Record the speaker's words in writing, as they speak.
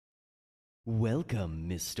Welcome,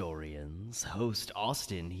 Mystorians. Host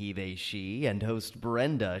Austin, he, they, she, and host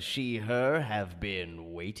Brenda, she, her, have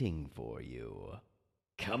been waiting for you.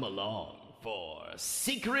 Come along for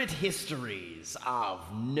Secret Histories of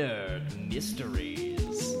Nerd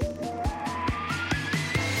Mysteries.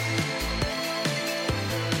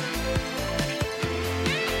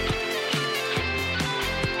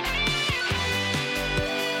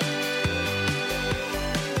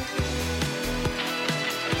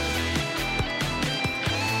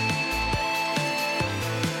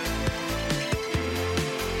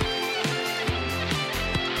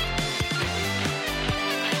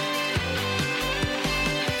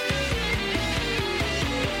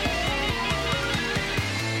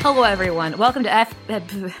 Hello, everyone. Welcome to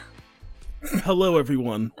Hello,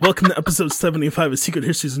 everyone. Welcome to episode 75 of Secret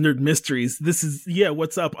Histories of Nerd Mysteries. This is,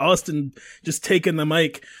 what's up? Austin just taking the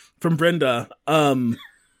mic from Brenda. Got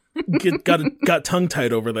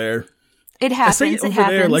tongue-tied over there. It happens. I say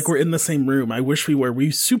over there like we're in the same room. I wish we were. We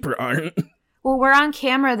super aren't. Well, we're on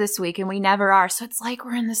camera this week, and we never are, so it's like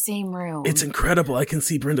we're in the same room. It's incredible. I can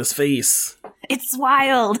see Brenda's face. It's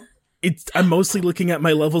wild. I'm mostly looking at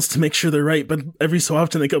my levels to make sure they're right, but every so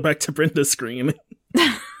often I go back to Brenda's screen.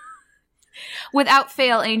 Without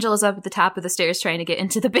fail, Angel is up at the top of the stairs trying to get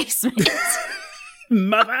into the basement.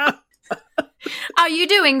 Mother! Are you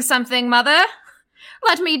doing something, Mother?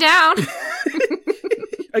 Let me down.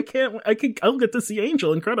 I'll get to see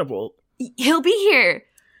Angel. Incredible. He'll be here.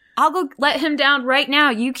 I'll go let him down right now.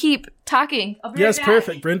 You keep talking. Yes,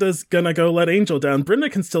 perfect. Brenda's gonna go let Angel down. Brenda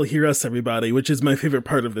can still hear us, everybody, which is my favorite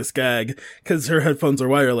part of this gag, because her headphones are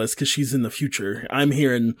wireless, because she's in the future. I'm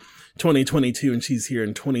here in 2022, and she's here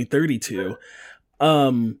in 2032.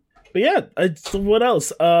 But yeah, what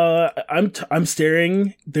else? I'm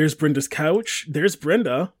staring. There's Brenda's couch. There's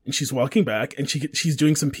Brenda, and she's walking back, and she's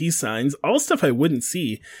doing some peace signs. All stuff I wouldn't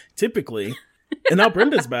see, typically. And now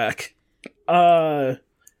Brenda's back.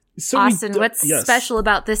 So Austin, what's special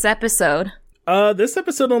about this episode? This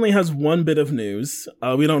episode only has one bit of news.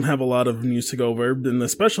 We don't have a lot of news to go over. And the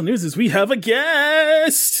special news is we have a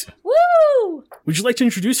guest! Woo! Would you like to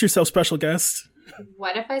introduce yourself, special guest?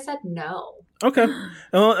 What if I said no? Okay.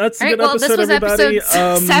 Well, that's a good episode, this was everybody.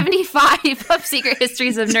 Episode 75 of Secret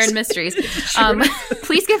Histories of Nerd Mysteries.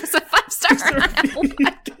 Please give us a 5-star on Apple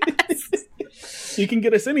Podcasts. You can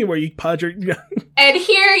get us anywhere, you pod your... And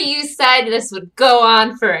here you said this would go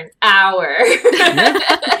on for an hour.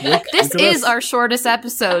 This is our shortest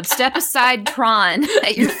episode. Step aside, Tron,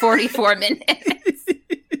 at your 44 minutes.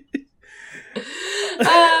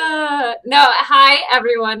 No, hi,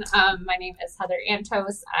 everyone. My name is Heather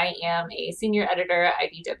Antos. I am a senior editor at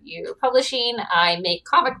IDW Publishing. I make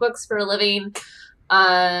comic books for a living,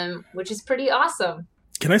 which is pretty awesome.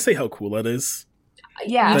 Can I say how cool that is?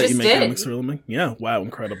 Yeah, that you make did. Comics for a living? Yeah, wow,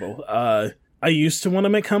 incredible. I used to want to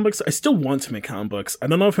make comic books. I still want to make comic books. I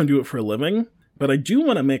don't know if I'm going to do it for a living, but I do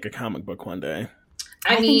want to make a comic book one day.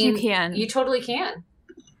 I mean, think you can. You totally can.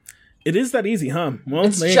 It is that easy, huh? Well,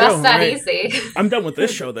 It's there you just go. that Right. easy. I'm done with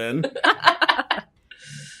this show then.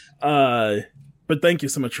 But thank you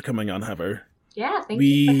so much for coming on, Heather. Yeah, thank you.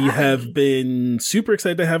 We for having have me. been super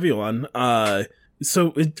excited to have you on.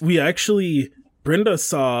 We actually, Brenda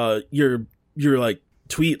saw your like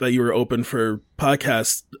tweet that you were open for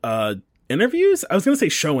podcast interviews. I was gonna say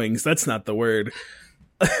showings. That's not the word.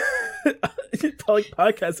 Like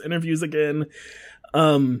podcast interviews again.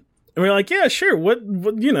 And we're like, yeah, sure. What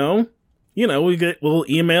we'll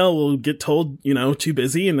email, we'll get told, too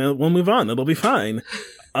busy, and then we'll move on. It'll be fine.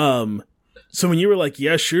 So when you were like,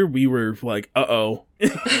 yeah, sure, we were like, uh-oh.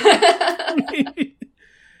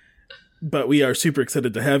 But we are super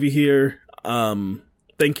excited to have you here.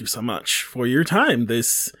 Thank you so much for your time,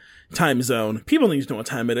 this time zone. People need to know what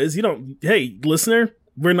time it is. Hey, listener,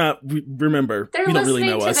 remember, They're you don't really listening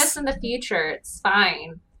know to us. this in the future. It's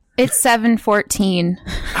fine. It's 7:14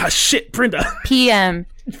 Ah, shit, Brenda. p.m.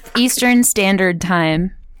 Eastern Standard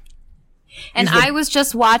Time. And I was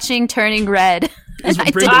just watching Turning Red. Is what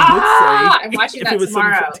I Brenda did- would say I'm watching if that it was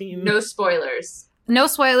tomorrow. 7:15. No spoilers. No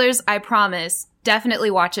spoilers, I promise.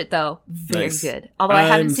 Definitely watch it, though. Very Nice. good. Although I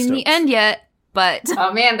haven't I'm seen the stoked. end yet, but...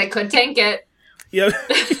 Oh man, they could tank it. Yeah.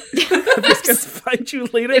 I'm just gonna find you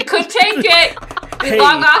later. They could tank it. We Hey,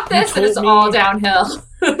 log off you this and it's told all me- downhill.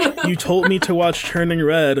 You told me to watch Turning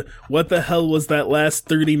Red. What the hell was that last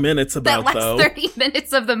 30 minutes about, that last though? 30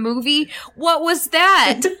 minutes of the movie? What was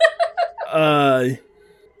that?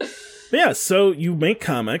 Yeah, so you make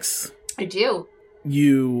comics. I do.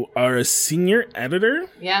 You are a senior editor.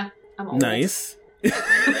 Yeah, I'm old. Nice.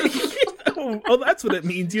 Oh, that's what it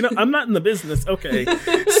means. I'm not in the business. Okay.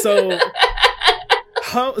 So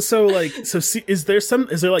Is there like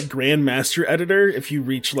Grandmaster Editor if you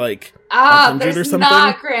reach like 100 or there's something?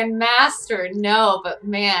 not Grandmaster, no, but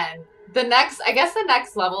man, the next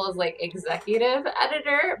level is like Executive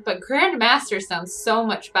Editor, but Grandmaster sounds so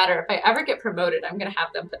much better. If I ever get promoted, I'm gonna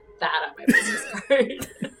have them put that on my business card.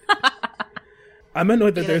 I'm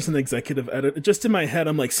annoyed that there's an executive editor. Just in my head,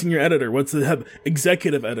 I'm like, senior editor, what's the head?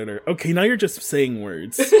 Executive editor. Okay, now you're just saying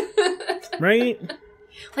words. Right?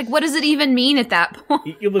 Like, what does it even mean at that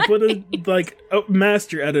point? You look, what is, like,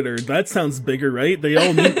 master editor. That sounds bigger, right? They're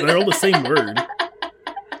all the same word.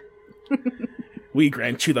 We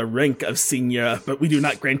grant you the rank of senior, but we do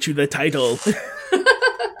not grant you the title.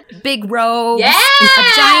 Big robes. Yeah!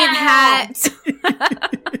 A giant hat.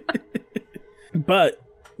 But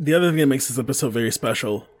the other thing that makes this episode very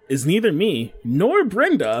special is neither me nor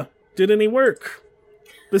Brenda did any work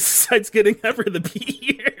besides getting Ever the Bee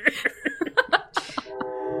here.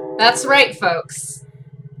 That's right, folks.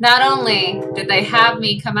 Not only did they have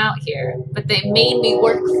me come out here, but they made me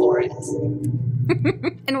work for it.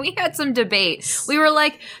 And we had some debate. We were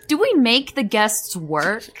like, do we make the guests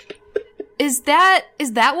work? Is that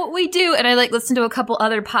what we do? And I like listened to a couple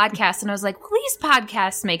other podcasts and I was like, well, these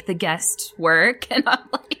podcasts make the guests work. And I'm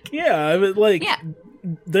like, yeah, I mean, like,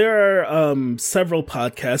 there are several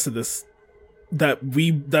podcasts of this that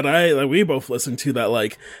we both listen to that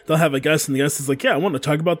like they'll have a guest and the guest is like, yeah, I want to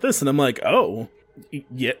talk about this, and I'm like, oh,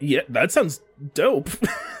 yeah, that sounds dope.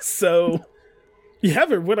 So, yeah,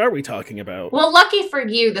 what are we talking about? Well, lucky for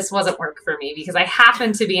you, this wasn't work for me because I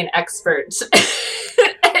happen to be an expert.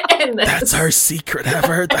 That's our secret,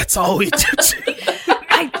 Ever. That's all we do.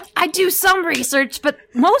 I do some research, but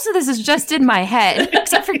most of this is just in my head,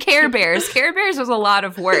 except for Care Bears. Care Bears was a lot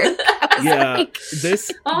of work. Yeah,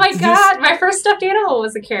 oh my god, my first stuffed animal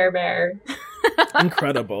was a Care Bear.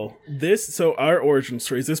 Incredible. So our origin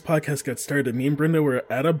stories. This podcast got started. Me and Brenda were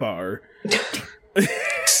at a bar,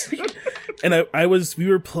 and I was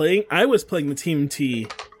playing the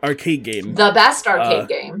TMT arcade game, the best arcade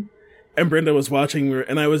game. And Brenda was watching,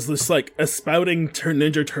 and I was just like espouting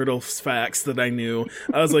Ninja Turtles facts that I knew.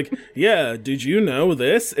 I was like, "Yeah, did you know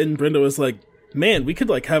this?" And Brenda was like, "Man, we could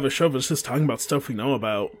like have a show of us just talking about stuff we know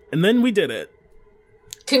about." And then we did it.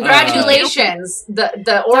 Congratulations,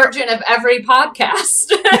 the origin of every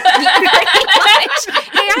podcast. Hey,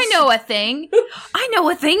 I know a thing. I know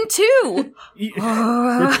a thing too.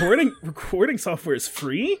 Recording software is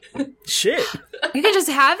free? Shit. You can just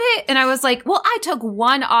have it. And I was like, well, I took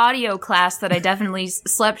one audio class that I definitely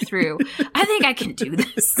slept through. I think I can do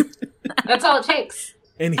this. That's all it takes.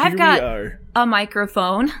 And here we are. A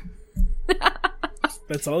microphone.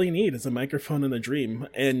 That's all you need is a microphone and a dream,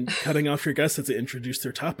 and cutting off your guests as they introduce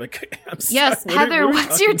their topic. Yes, Heather,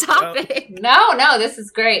 what's your topic? No, this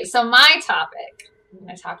is great. So my topic, I'm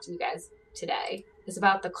going to talk to you guys today, is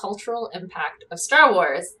about the cultural impact of Star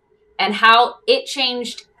Wars and how it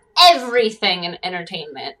changed everything in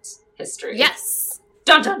entertainment history. Yes.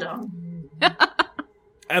 Dun, dun, dun.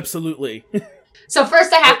 Absolutely. So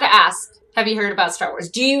first I have to ask, have you heard about Star Wars?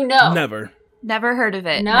 Do you know? Never heard of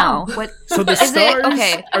it. No. What? So the stars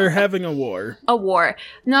are having a war. A war.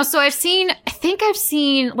 No, so I think I've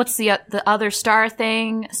seen, what's the other star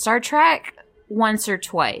thing? Star Trek? Once or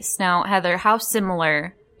twice. Now, Heather, how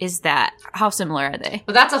similar is that? How similar are they?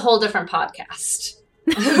 Well, that's a whole different podcast.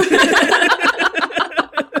 But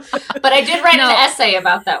I did write an essay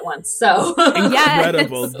about that once, so.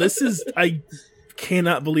 Incredible. Yes. This is, I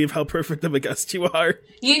cannot believe how perfect of a guest you are.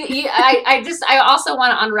 I also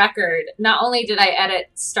want on record, not only did I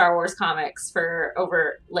edit Star Wars comics for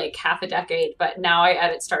over like half a decade, but now I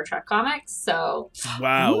edit Star Trek comics, so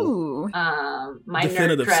wow. Ooh. My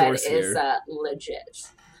definitive nerd cred is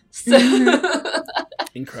legit. So.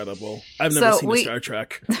 Incredible. I've never seen a Star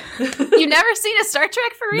Trek. You've never seen a Star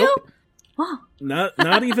Trek for real? Nope. Wow.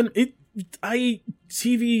 Not even it.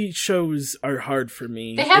 TV shows are hard for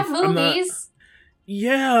me. They have movies.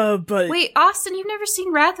 Yeah, but... Wait, Austin, you've never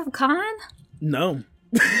seen Wrath of Khan? No.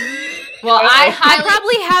 Well, I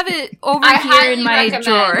probably have it over here in my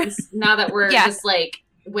drawer. Now that we're just like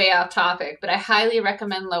way off topic, but I highly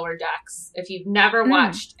recommend Lower Decks. If you've never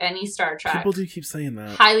watched any Star Trek, people do keep saying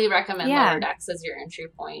that. Highly recommend Lower Decks as your entry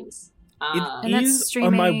point. It is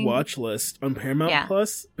on my watch list on Paramount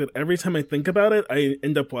Plus, but every time I think about it, I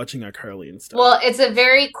end up watching iCarly and stuff. Well, it's a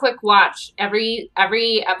very quick watch. Every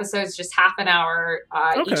episode is just half an hour.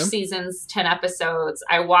 Each season's 10 episodes.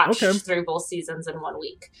 I watched through both seasons in 1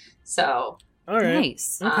 week. So, all right,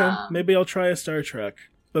 nice. Okay, maybe I'll try a Star Trek.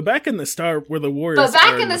 But back in the Star Wars,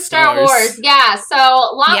 Star Wars, yeah.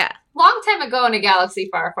 So long time ago in a galaxy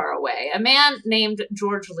far, far away, a man named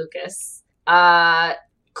George Lucas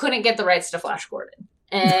couldn't get the rights to Flash Gordon.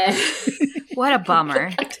 And What a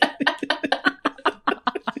bummer.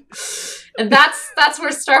 and that's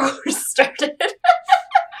where Star Wars started.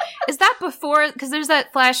 Is that before? Because there's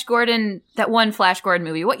that one Flash Gordon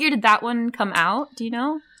movie. What year did that one come out? Do you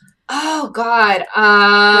know? Oh God,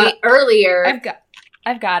 Wait, earlier.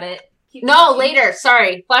 I've got it. No, later.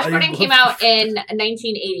 Sorry. Flash Gordon came out in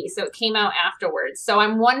 1980, so it came out afterwards. So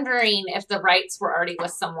I'm wondering if the rights were already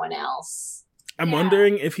with someone else. I'm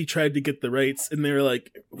wondering if he tried to get the rights and they were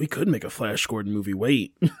like, we could make a Flash Gordon movie,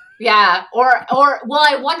 wait. Yeah, or well,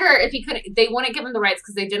 I wonder if he could. They wouldn't give him the rights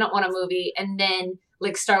because they didn't want a movie, and then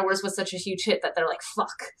like Star Wars was such a huge hit that they're like,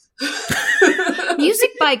 fuck. Music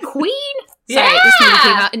by Queen? Yeah! Sorry, this movie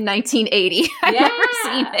came out in 1980. I've Yeah. never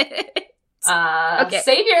seen it. Okay.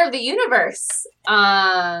 Savior of the universe.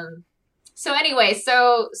 So anyway,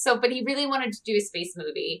 but he really wanted to do a space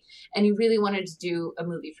movie, and he really wanted to do a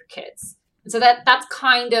movie for kids. And so that's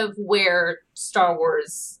kind of where Star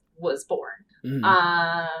Wars was born.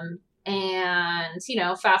 Mm.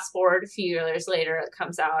 And fast forward a few years later, it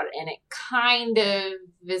comes out, and it kind of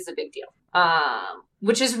is a big deal.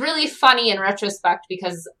 Which is really funny in retrospect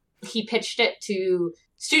because he pitched it to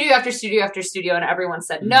studio after studio after studio, and everyone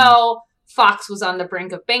said no. Fox was on the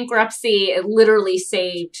brink of bankruptcy. It literally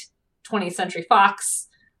saved 20th Century Fox.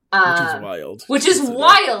 Which is wild. Which is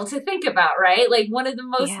wild to think about, right? Like, one of the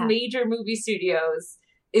most Yeah. major movie studios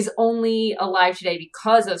is only alive today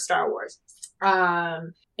because of Star Wars.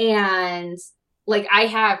 And like I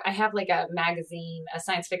have like a magazine, a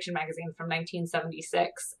science fiction magazine from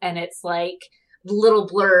 1976, and it's like little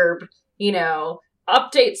blurb,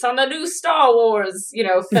 updates on the new Star Wars,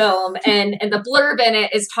 film, and the blurb in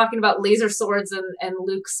it is talking about laser swords and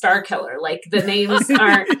Luke Starkiller. Like, the names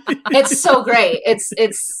aren't. It's so great.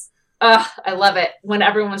 It's. I love it when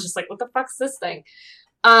everyone's just like, "What the fuck's this thing?"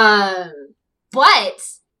 But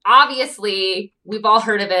obviously, we've all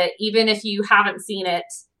heard of it. Even if you haven't seen it,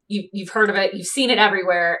 you've heard of it. You've seen it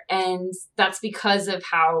everywhere, and that's because of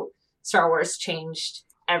how Star Wars changed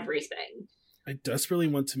everything. I desperately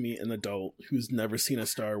want to meet an adult who's never seen a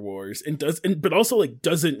Star Wars but also like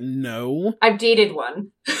doesn't know. I've dated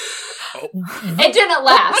one. Oh. It didn't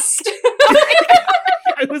last.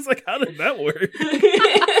 I was like, how did that work?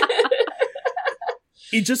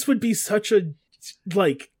 It just would be such a,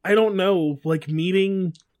 like, I don't know, like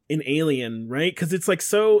meeting an alien, right? Because it's like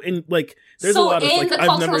so in like there's a lot of like the I've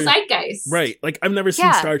cultural never zeitgeist, right. Like I've never seen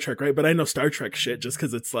Yeah. Star Trek, right? But I know Star Trek shit just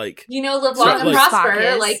because it's like live long and like-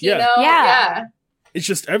 prosper, like Yeah. yeah. it's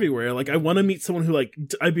just everywhere. Like I want to meet someone who like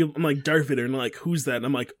I'm like Darth Vader and like who's that? And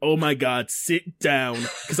I'm like, oh my god, sit down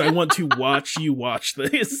because I want to watch you watch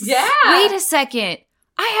this. Yeah. Wait a second.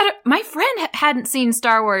 My friend hadn't seen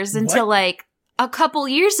Star Wars until like a couple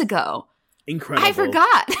years ago. Incredible. I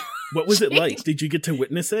forgot. What was it like? Did you get to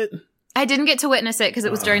witness it? I didn't get to witness it because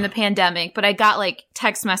it was during the pandemic, but I got like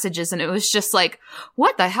text messages and it was just like,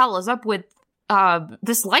 what the hell is up with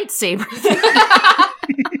this lightsaber?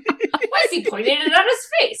 Why is he pointing it at his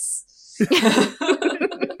face?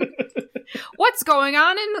 What's going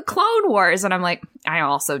on in the Clone Wars? And I'm like, I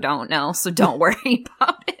also don't know, so don't worry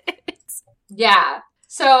about it. Yeah.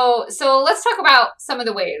 So let's talk about some of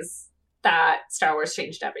the ways that Star Wars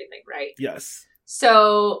changed everything, right? Yes.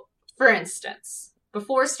 So, for instance,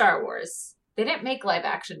 before Star Wars, they didn't make live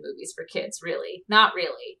action movies for kids, really. Not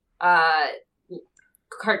really.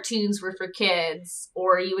 Cartoons were for kids,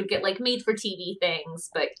 or you would get like made for TV things,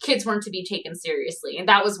 but kids weren't to be taken seriously. And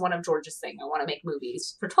that was one of George's thing. I want to make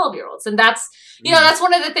movies for 12-year-olds. And that's, that's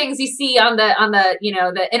one of the things you see on the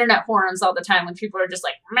the internet forums all the time when people are just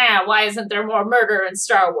like, man, why isn't there more murder in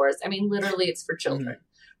Star Wars? I mean, literally it's for children,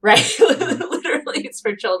 right? Literally it's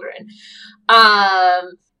for children.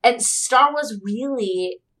 And Star Wars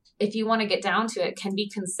really, if you want to get down to it, can be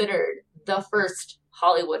considered the first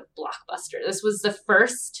Hollywood blockbuster. This was the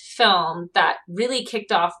first film that really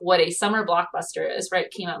kicked off what a summer blockbuster is, right?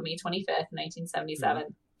 It came out May 25th,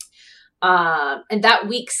 1977. And that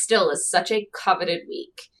week still is such a coveted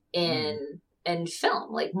week in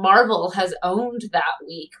film. Like Marvel has owned that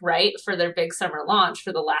week, right? For their big summer launch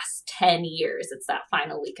for the last 10 years. It's that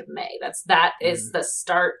final week of May. That is the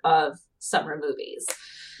start of summer movies.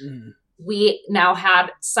 We now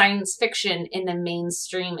had science fiction in the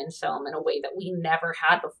mainstream in film in a way that we never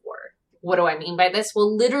had before. What do I mean by this?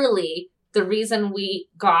 Well, literally, the reason we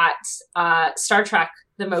got Star Trek,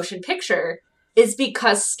 the motion picture, is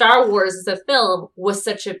because Star Wars as a film was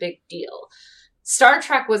such a big deal. Star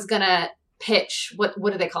Trek was going to pitch, what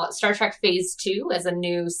do they call it? Star Trek Phase 2 as a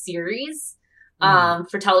new series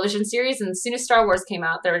for television series. And as soon as Star Wars came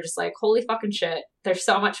out, they were just like, holy fucking shit. There's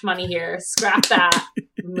so much money here. Scrap that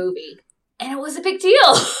movie. And it was a big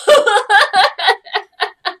deal.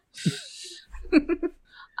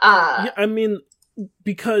 Yeah, I mean,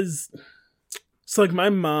 because so like my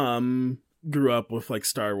mom grew up with like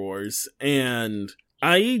Star Wars, and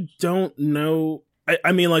I don't know.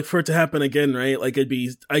 I mean, like for it to happen again, right? Like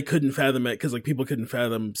I couldn't fathom it because like people couldn't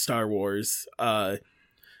fathom Star Wars. But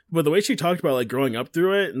the way she talked about like growing up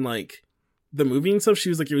through it and like the movie and stuff, she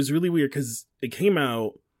was like, it was really weird because it came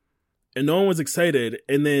out and no one was excited,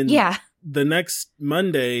 and then the next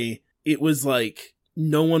Monday it was like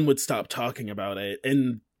no one would stop talking about it,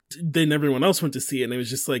 and then everyone else went to see it, and it was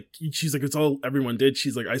just like, she's like, it's all everyone did.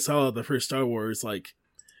 She's like, I saw the first Star Wars like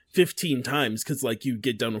 15 times because like you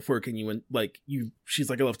get done with work and you went like she's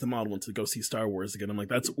like, I left the mall, went to go see Star Wars again. I'm like,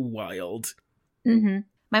 that's wild. Mm-hmm.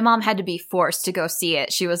 My mom had to be forced to go see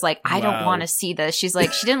it. She was like, I don't want to see this. She's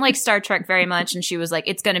like, she didn't like Star Trek very much, and she was like,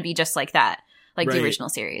 it's going to be just like that, like the original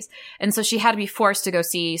series. And so she had to be forced to go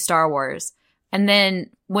see Star Wars. And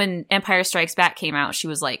then when Empire Strikes Back came out, she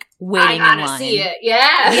was like waiting in line. I gotta see it.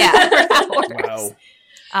 For hours.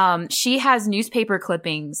 Wow. She has newspaper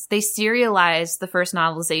clippings. They serialized the first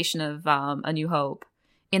novelization of A New Hope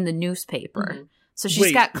in the newspaper. Mm-hmm. So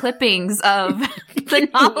she's got clippings of the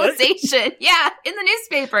novelization. Yeah, in the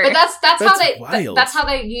newspaper. But that's how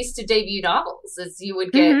they used to debut novels. Is you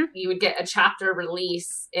would get a chapter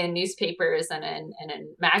release in newspapers and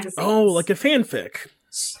in magazines. Oh, like a fanfic.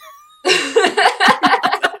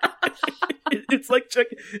 It's like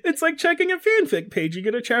checking a fanfic page. You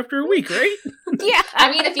get a chapter a week, right? Yeah.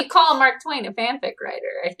 I mean, if you call Mark Twain a fanfic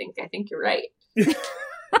writer, I think you're right.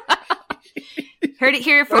 Heard it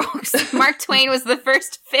here, folks. Mark Twain was the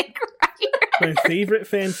first fic writer. My favorite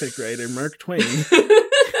fanfic writer, Mark Twain.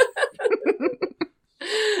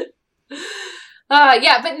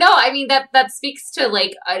 Yeah, but no, I mean that speaks to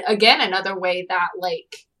like again another way that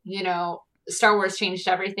like, you know, Star Wars changed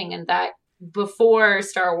everything, and that before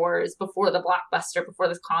Star Wars, before the blockbuster, before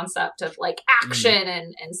this concept of like action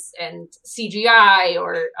and CGI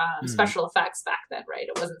or special effects back then, right?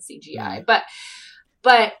 It wasn't CGI, but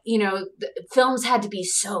you know, films had to be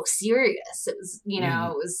so serious. It was, you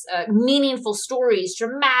know, it was meaningful stories,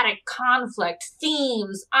 dramatic conflict,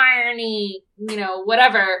 themes, irony, you know,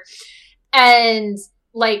 whatever. And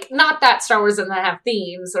like, not that Star Wars doesn't have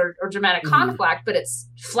themes or dramatic conflict, but it's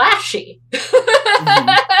flashy.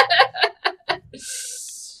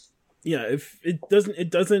 Yeah, if it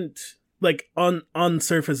doesn't like on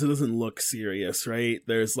surface, it doesn't look serious, right?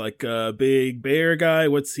 There's like a big bear guy.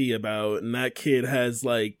 What's he about? And that kid has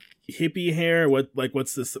like hippie hair.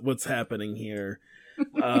 What's happening here?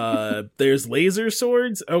 There's laser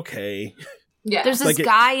swords. Okay. Yeah. There's this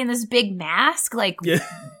guy in this big mask. Like,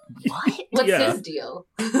 what? What's his deal?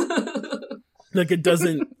 Like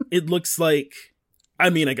it looks like, I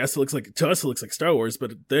mean, I guess it looks like, to us it looks like Star Wars,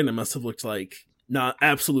 but then it must have looked like not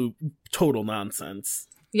absolute total nonsense.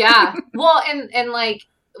 Yeah. Well, and like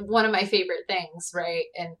one of my favorite things, right,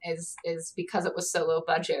 and is because it was so low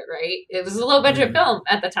budget, right? It was a low budget film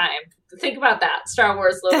at the time. Think about that. Star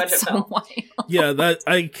Wars low budget film. Wild. Yeah, that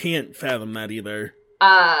I can't fathom that either.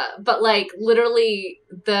 But like literally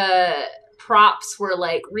the props were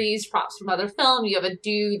like reused props from other film. You have a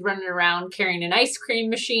dude running around carrying an ice cream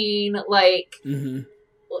machine, like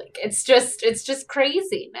like it's just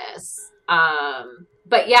craziness.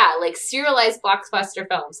 But yeah, like serialized blockbuster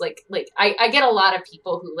films, like I get a lot of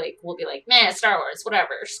people who like will be like, man, Star Wars,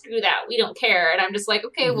 whatever, screw that, we don't care. And I'm just like,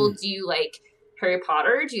 okay, well, do you like Harry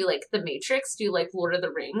Potter? Do you like The Matrix? Do you like Lord of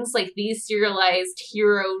the Rings? Like these serialized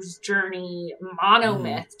hero's journey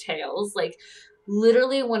monomyth tales, like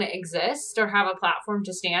literally wouldn't exist or have a platform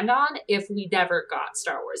to stand on if we never got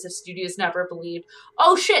Star Wars, if studios never believed,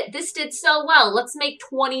 oh shit, this did so well, let's make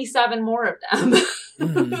 27 more of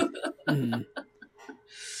them.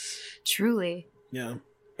 Truly. Yeah.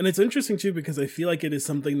 And it's interesting too, because I feel like it is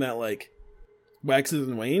something that like waxes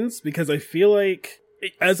and wanes, because I feel like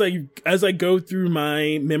as I go through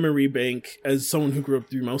my memory bank as someone who grew up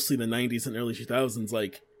through mostly the 90s and early 2000s,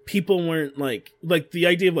 like people weren't like the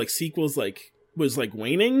idea of like sequels like was like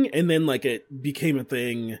waning, and then like it became a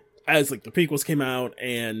thing as like the prequels came out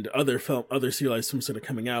and other serialized films started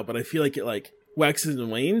coming out. But I feel like it like waxes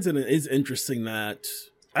and wanes, and it is interesting that,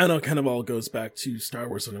 I don't know, it kind of all goes back to Star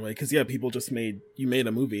Wars in a way, because yeah, people just made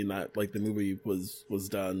a movie, and that like the movie was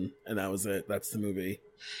done, and that was it. That's the movie.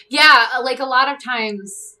 Yeah, like a lot of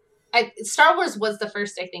times, Star Wars was the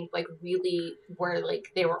first, I think, like really where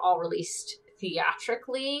like they were all released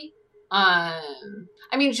theatrically.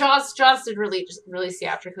 I mean, Jaws did release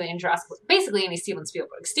theatrically, and Jurassic, basically any Steven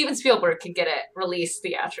Spielberg. Steven Spielberg could get it released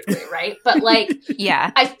theatrically, right? But like,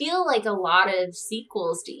 Yeah. I feel like a lot of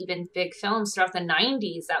sequels to even big films throughout the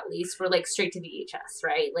 90s, at least, were like straight to VHS,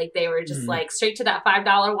 right? Like they were just like straight to that $5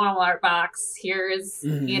 Walmart box. Here's,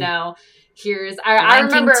 you know, I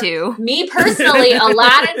remember me personally,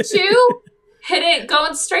 Aladdin 2.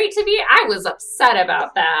 Going straight to me. I was upset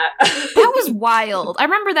about that. That was wild. I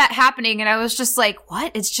remember that happening and I was just like,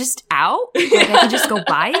 what? It's just out? Like I can just go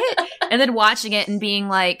buy it? And then watching it and being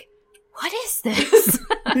like, what is this?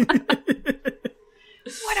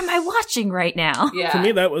 What am I watching right now? Yeah. For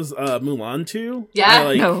me, that was Mulan 2.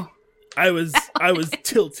 Yeah. No. I was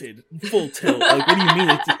tilted, full tilt. Like, what do you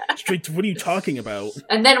mean? It's straight to, what are you talking about?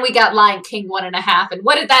 And then we got Lion King 1.5, and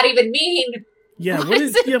what did that even mean? Yeah, what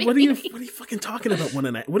are you fucking talking about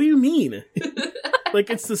 1.5? What do you mean? Like,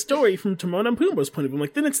 it's the story from Timon and Pumbaa's point of view. I'm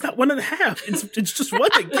like, then it's not 1.5. It's just one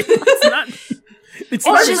again. It's not. It's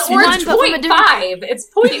or not it's one. 0.5. It's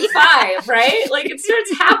 0.5, right? Like it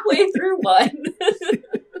starts halfway through one.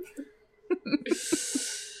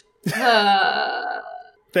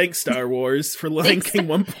 Thanks, Star Wars, for Lion King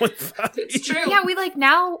 1.5. It's true. Yeah,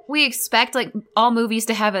 we expect like all movies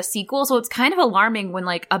to have a sequel, so it's kind of alarming when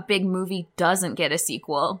like a big movie doesn't get a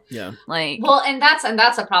sequel. Yeah. Like, well, and that's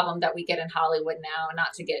a problem that we get in Hollywood now.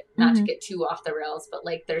 Not to get too off the rails, but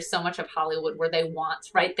like there's so much of Hollywood where they want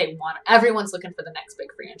everyone's looking for the next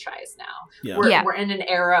big franchise now. Yeah. We're in an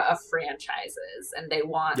era of franchises, and they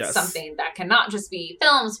want something that can not just be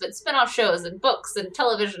films, but spin-off shows and books and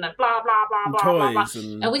television and blah blah blah And blah toys blah blah.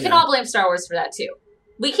 and And we can all blame Star Wars for that too.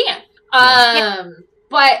 We can.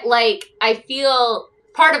 But like, I feel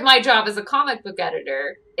part of my job as a comic book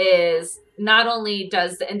editor is not only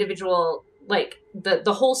does the individual, like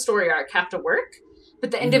the whole story arc have to work,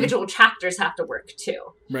 but the individual chapters have to work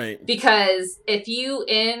too. Right. Because if you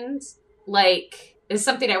end, like, it's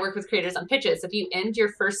something I work with creators on pitches. If you end your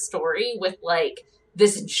first story with like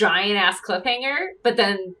this giant ass cliffhanger, but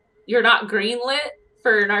then you're not greenlit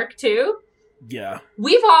for an arc 2. Yeah.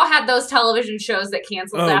 We've all had those television shows that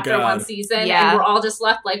canceled after one season, and we're all just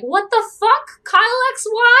left like, what the fuck? Kyle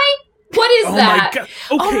XY? What is that? My God.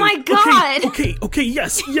 Okay, oh my God. Okay,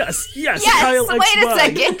 yes. Yes, Kyle wait XY. a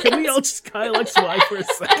second. Can we all just Kyle XY for a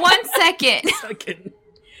second? 1 second.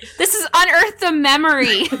 This is unearthed a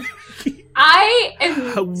memory. I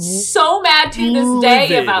am so mad to this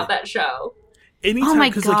day about that show. Anytime,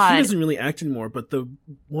 because like, he doesn't really act anymore, but the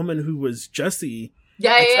woman who was Jessie...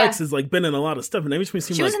 XX has like been in a lot of stuff, and every time we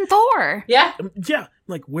see she was in Thor. Yeah.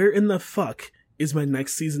 Like, where in the fuck is my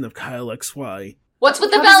next season of Kyle XY? What's with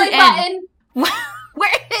the belly button? Where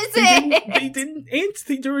is it? They didn't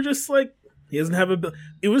answer. They were just like, he doesn't have a.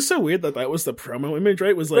 It was so weird that was the promo image, right?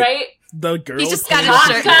 It was like the girl. He's just got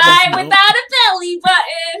a shirt guy without a belly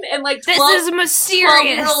button, and like this is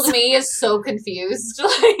mysterious. 12-year-old me is so confused.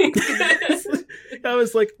 Like, I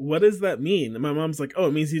was like, what does that mean? And my mom's like, oh,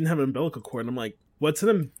 it means he didn't have an umbilical cord. And I'm like, what's an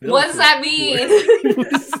umbilical What does that mean?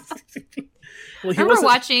 Well, I remember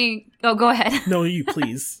watching. Oh, go ahead. No, you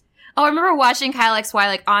please. I remember watching Kyle XY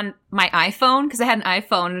like on my iPhone because I had an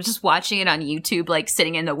iPhone and was just watching it on YouTube, like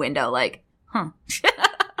sitting in the window, like, huh.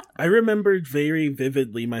 I remembered very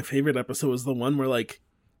vividly. My favorite episode was the one where like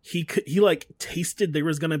he like tasted there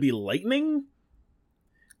was gonna be lightning.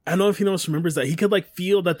 I don't know if he remembers that. He could like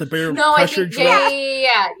feel that the bear pressure dropped.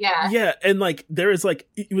 Yeah, and like there was like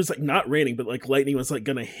it was like not raining, but like lightning was like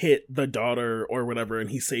gonna hit the daughter or whatever, and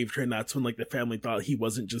he saved her, and that's when like the family thought he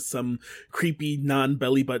wasn't just some creepy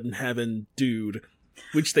non-belly button having dude,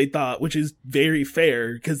 which they thought, which is very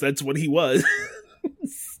fair because that's what he was.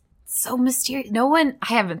 So mysterious. I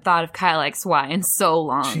haven't thought of Kyle XY in so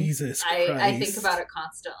long. Jesus Christ. I think about it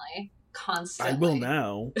constantly. I will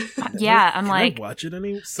now. Yeah, I'm Can like, I watch it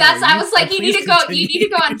any? I was like, you need to go. You need to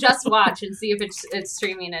go on Just Watch and see if it's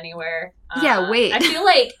streaming anywhere. Yeah, wait. I feel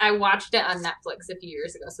like I watched it on Netflix a few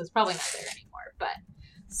years ago, so it's probably not there anymore.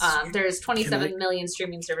 But there's 27 million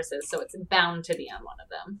streaming services, so it's bound to be on one of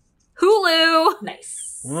them. Hulu.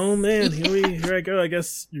 Nice. Well, man, here I go. I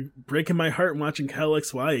guess you're breaking my heart watching Kyle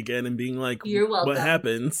XY again and being like, you're welcome. What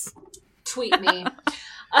happens? Tweet me.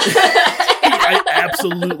 I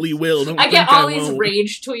absolutely will. Don't I get all these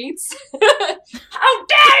rage tweets. How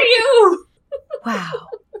dare you! Wow.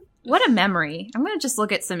 What a memory. I'm going to just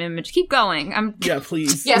look at some image. Keep going. Yeah,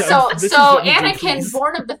 please. Yeah, no, so Anakin,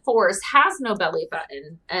 born of the Force, has no belly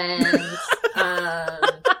button. And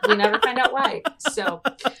we never find out why. So,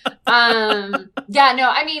 yeah, no,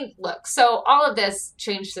 I mean, look, so all of this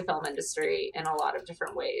changed the film industry in a lot of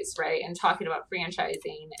different ways, right? And talking about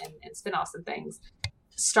franchising and spin-offs and things.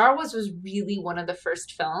 Star Wars was really one of the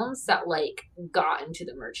first films that like got into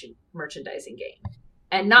the merchandising game,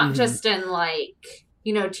 and not just in like,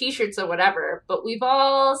 you know, t-shirts or whatever, but we've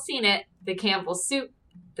all seen it: the Campbell's soup,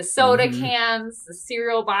 the soda cans, the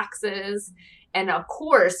cereal boxes, and of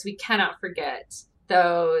course we cannot forget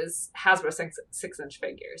those Hasbro 6-inch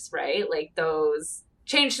figures, right? Like those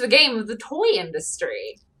changed the game of the toy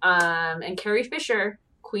industry. And Carrie Fisher,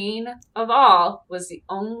 queen of all, was the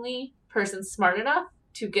only person smart enough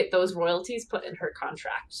to get those royalties put in her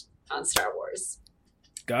contract on Star Wars.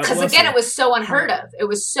 Because again, it was so unheard of. It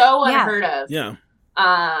was so unheard of. Yeah.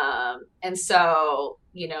 And so,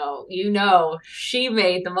 you know, she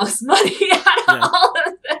made the most money out of all of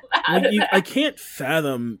them. I can't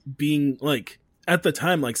fathom being like, at the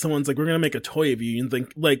time, like someone's like, we're going to make a toy of you. And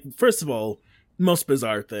think, like, first of all, most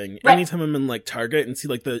bizarre thing. Right. Anytime I'm in like Target and see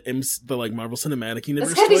like the like Marvel Cinematic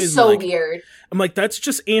Universe toys, be so weird. I'm like, that's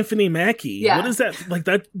just Anthony Mackie. Yeah. What is that? Like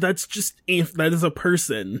that's just that is a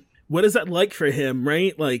person. What is that like for him?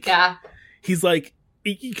 Right? Like, yeah. He's like,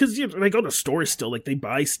 because they go to stores still, like they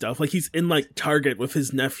buy stuff. Like he's in like Target with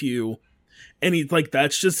his nephew, and he's like,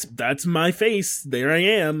 that's my face. There I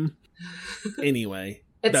am. Anyway,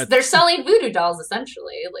 they're selling voodoo dolls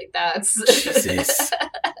essentially. Like that's. Jesus.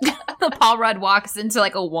 The Paul Rudd walks into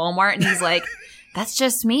like a Walmart and he's like, "That's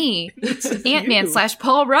just me, Ant-Man /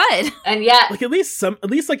 Paul Rudd." And yet, like at least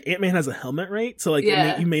like Ant-Man has a helmet, right? So like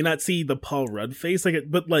you may not see the Paul Rudd face, like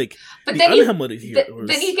but then unhelmeted heroes.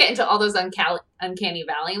 Then you get into all those uncanny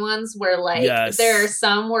valley ones where like there are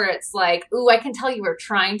some where it's like, ooh, I can tell you were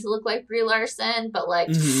trying to look like Brie Larson, but like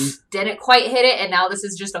didn't quite hit it, and now this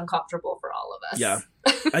is just uncomfortable for all of us. Yeah.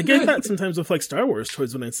 I get that sometimes with like Star Wars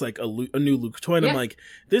toys when it's like a new Luke toy, and I'm like,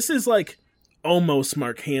 this is like almost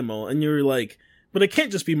Mark Hamill, and you're like, but it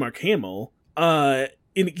can't just be Mark Hamill.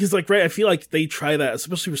 Because like, right, I feel like they try that,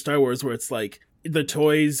 especially for Star Wars, where it's like the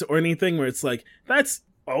toys or anything where it's like, that's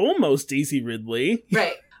almost Daisy Ridley.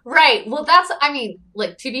 Right. Well, I mean,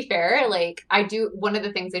 like, to be fair, like, one of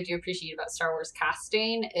the things I do appreciate about Star Wars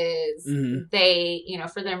casting is they, you know,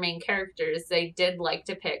 for their main characters, they did like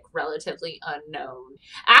to pick relatively unknown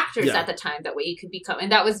actors at the time. That way you could become,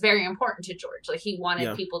 and that was very important to George. Like, he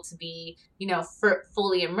wanted people to be, you know,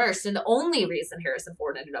 fully immersed. And the only reason Harrison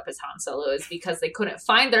Ford ended up as Han Solo is because they couldn't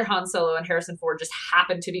find their Han Solo, and Harrison Ford just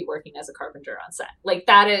happened to be working as a carpenter on set. Like,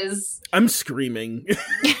 that is... I'm screaming.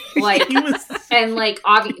 Like, and like,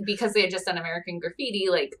 obviously, because they had just done American Graffiti,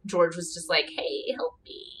 like George was just like, "Hey, help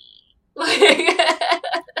me."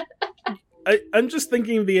 I'm just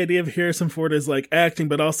thinking of the idea of Harrison Ford as like acting,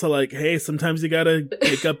 but also like, hey, sometimes you gotta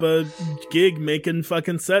pick up a gig making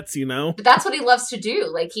fucking sets, you know? But that's what he loves to do.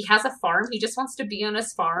 Like, he has a farm. He just wants to be on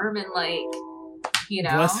his farm and like, you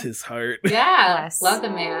know. Bless his heart. Yeah. Love the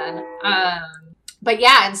man. But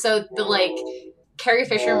yeah, and so the like Carrie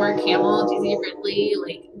Fisher, Mark Hamill, Daisy Ridley,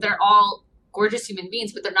 like they're all gorgeous human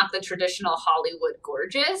beings, but they're not the traditional Hollywood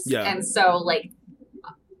gorgeous. Yeah. And so, like,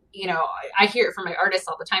 you know, I hear it from my artists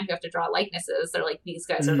all the time who have to draw likenesses. They're like, these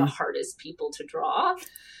guys are the hardest people to draw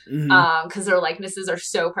because their likenesses are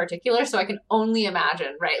so particular. So I can only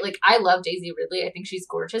imagine, right? Like, I love Daisy Ridley. I think she's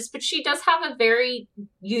gorgeous, but she does have a very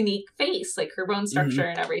unique face, like her bone structure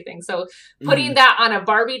and everything. So putting that on a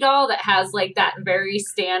Barbie doll that has like that very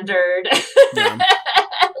standard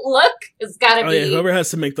look has got to be... yeah, whoever has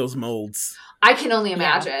to make those molds. I can only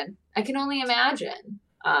imagine. I can only imagine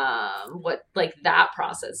what like that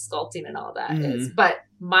process, sculpting and all that is. But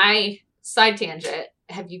my side tangent,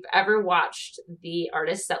 have you ever watched the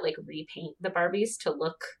artists that like repaint the Barbies to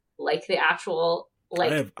look like the actual,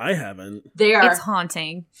 like... I haven't. It's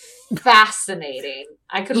haunting. Fascinating.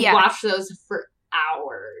 I could watch those for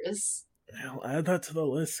hours. I'll add that to the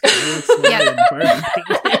list.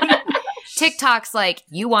 TikTok's like,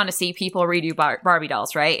 you want to see people redo Barbie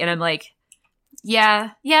dolls, right? And I'm like,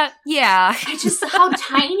 yeah. I just, how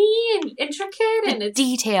tiny and intricate and it's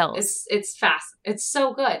details. It's fast. It's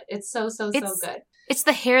so good. It's so good. It's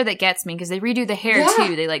the hair that gets me because they redo the hair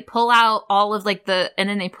too. They like pull out all of like and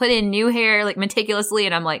then they put in new hair like meticulously,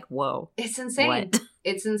 and I'm like, whoa, it's insane. What?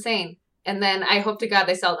 It's insane. And then I hope to God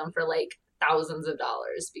they sell them for like thousands of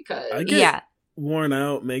dollars because I get worn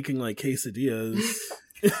out making like quesadillas.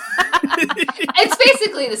 It's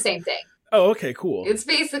basically the same thing. Oh, okay, cool. It's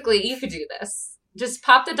basically, you could do this. Just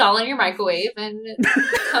pop the doll in your microwave and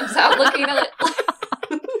it comes out looking a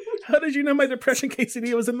How did you know my depression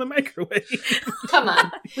quesadilla was in the microwave? Come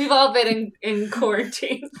on. We've all been in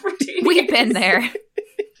quarantine for 2 years. We've been there.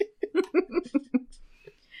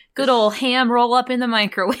 Good old ham roll up in the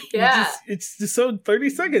microwave. Yeah. It's just so 30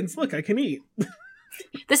 seconds. Look, I can eat.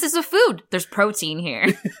 This is a food. There's protein here.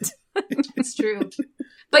 It's true.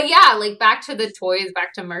 But yeah, like back to the toys,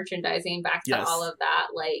 back to merchandising, back to Yes. all of that.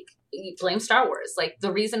 Like, you blame Star Wars. Like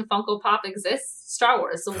the reason Funko Pop exists, Star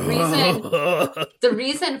Wars. The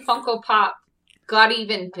reason Funko Pop got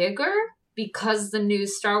even bigger because the new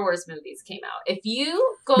Star Wars movies came out. If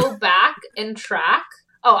you go back and track,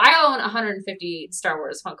 I own 150 Star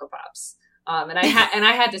Wars Funko Pops, and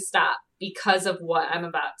I had to stop because of what I'm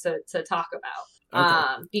about to talk about.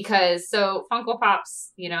 Okay. Because so Funko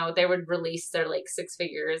Pops, you know, they would release their like 6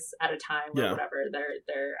 figures at a time or whatever,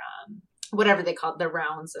 their whatever they call it, the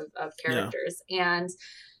rounds of characters. And,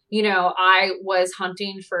 you know, I was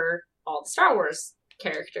hunting for all the Star Wars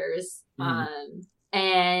characters.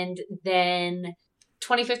 And then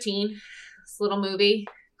 2015, this little movie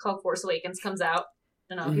called Force Awakens comes out.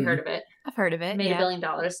 I don't know if you heard of it. I've heard of it. Made $1 billion.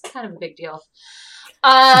 Kind of a big deal.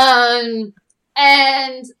 And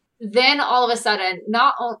then all of a sudden,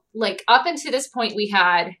 like up until this point, we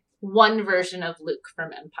had one version of Luke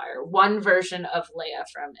from Empire, one version of Leia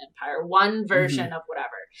from Empire, one version of whatever.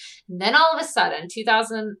 And then all of a sudden,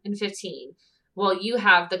 2015, well, you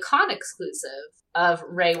have the con exclusive of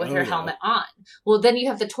Rey with her helmet on. Well, then you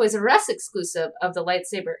have the Toys R Us exclusive of the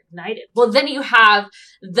lightsaber ignited. Well, then you have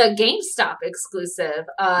the GameStop exclusive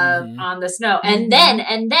of On the Snow. And then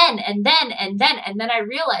I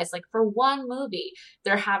realized, like, for one movie,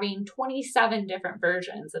 they're having 27 different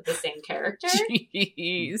versions of the same character.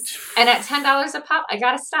 Jeez. And at $10 a pop, I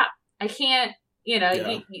gotta stop. I can't, you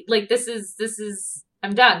know, like, this is,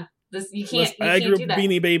 I'm done. You can't I grew up do with that.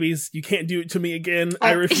 Beanie Babies. You can't do it to me again.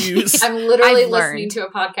 I refuse. I'm literally I've listening learned. to a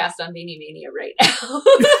podcast on Beanie Mania right now.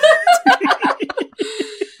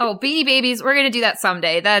 Oh, Beanie Babies. We're going to do that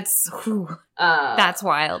someday. That's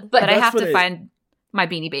wild. But I that's have what to find my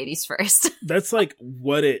Beanie Babies first. That's like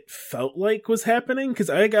what it felt like was happening. Because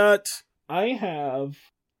I have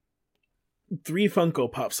 3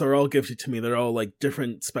 Funko Pops that are all gifted to me. They're all like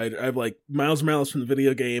different I have like Miles Morales from the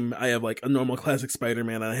video game. I have like a normal classic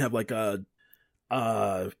Spider-Man. And I have like a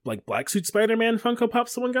like black suit Spider-Man Funko Pop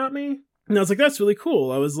someone got me. And I was like, that's really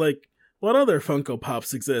cool. I was like, what other Funko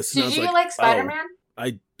Pops exist? And I Did was you like Spider-Man?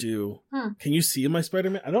 I do. Can you see my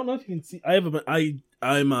Spider-Man? I don't know if you can see. I'm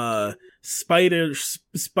a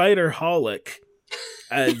Spider-holic,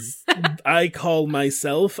 as I call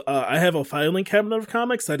myself. I have a filing cabinet of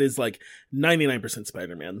comics that is like 99%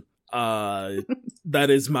 Spider-Man. That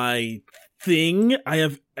is my thing. I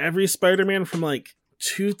have every Spider-Man from like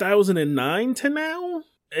 2009 to now.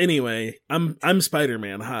 Anyway, I'm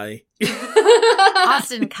Spider-Man. Hi.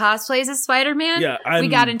 Austin cosplays as Spider-Man. Yeah, we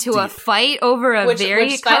got into a fight over a which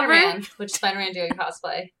variant Spider-Man? cover. Which Spider-Man do you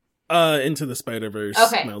cosplay? Into the Spider-Verse.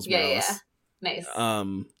 Okay. Miles Yeah. Morales. Nice.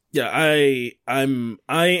 Yeah, I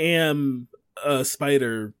am a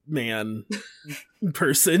Spider-Man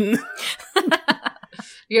person.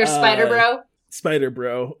 You're a Spider Bro? Spider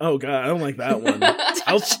Bro. Oh god, I don't like that one.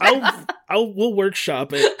 We'll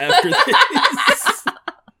workshop it after this.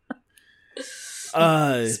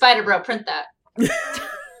 Spider Bro, print that.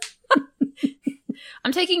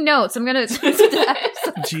 I'm taking notes. I'm gonna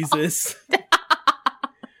Jesus.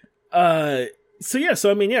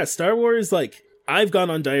 Star Wars, like, I've gone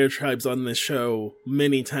on diatribes on this show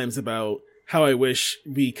many times about how I wish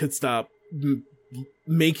we could stop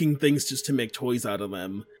making things just to make toys out of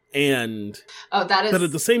them. But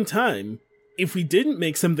at the same time, if we didn't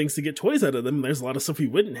make some things to get toys out of them, there's a lot of stuff we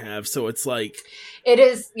wouldn't have. So it's like, it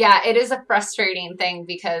is a frustrating thing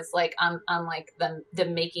because, like, on like the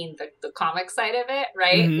making the comic side of it,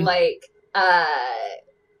 right? Like,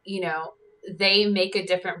 you know, they make a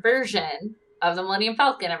different version of the Millennium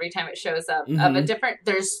Falcon every time it shows up. Of a different,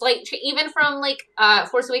 there's slight, even from like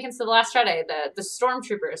Force Awakens to The Last Jedi, the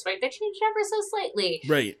Stormtroopers, right? They changed ever so slightly,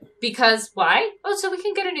 right? Because why? Oh, so we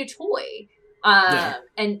can get a new toy.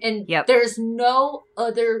 And there's no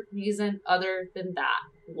other reason other than that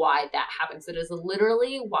why that happens. It is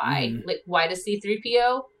literally why. Like, why does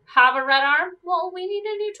C-3PO have a red arm? Well, we need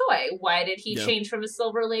a new toy. Why did he change from a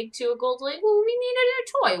silver leg to a gold leg? Well, we need a new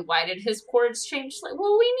toy. Why did his cords change?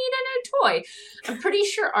 Well, we need a new toy. I'm pretty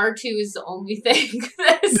sure R2 is the only thing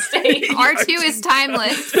that is staying. R2 is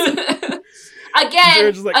timeless. Again,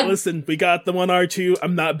 George is like, listen, we got the one R2.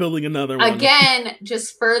 I'm not building another one. Again,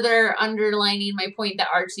 just further underlining my point that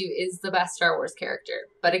R2 is the best Star Wars character.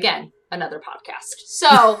 But again, another podcast.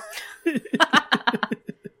 So,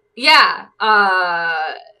 yeah,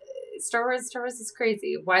 Star Wars is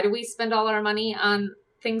crazy. Why do we spend all our money on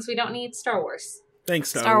things we don't need? Star Wars.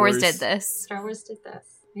 Thanks, Star Wars did this. Star Wars did this.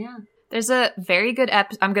 Yeah. There's a very good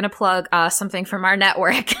I'm going to plug something from our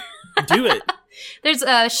network. Do it. There's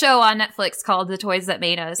a show on Netflix called The Toys That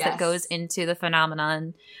Made Us that Yes. goes into the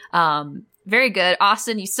phenomenon. Very good.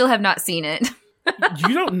 Austin, you still have not seen it.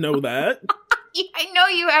 You don't know that. I know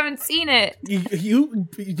you haven't seen it.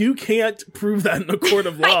 You can't prove that in a court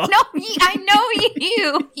of law. I know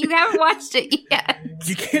you. You haven't watched it yet.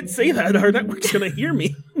 You can't say that. Our network's gonna hear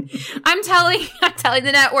me. I'm telling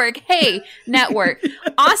the network, hey, network,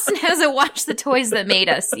 Austin hasn't watched The Toys That Made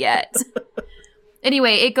Us yet.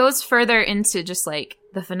 Anyway, it goes further into just like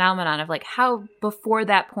the phenomenon of like how before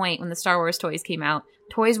that point when the Star Wars toys came out,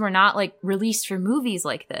 toys were not like released for movies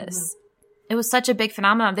like this. Mm-hmm. It was such a big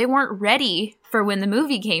phenomenon. They weren't ready for when the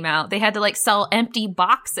movie came out. They had to like sell empty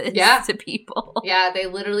boxes to people. Yeah, they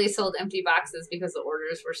literally sold empty boxes because the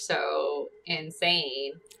orders were so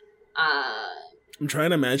insane. I'm trying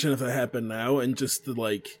to imagine if that happened now and just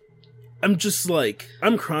I'm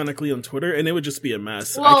chronically on Twitter and it would just be a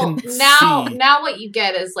mess. Well, now what you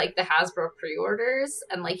get is like the Hasbro pre-orders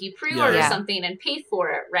and like you pre-order something and pay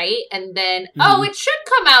for it, right? And then, it should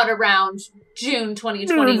come out around June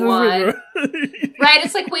 2021. Right?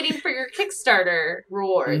 It's like waiting for your Kickstarter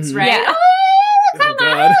rewards, right? Yeah. It'll come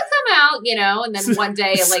out, you know, and then one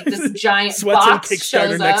day like this giant box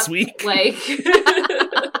shows up. Next week. Like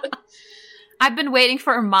I've been waiting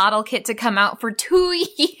for a model kit to come out for 2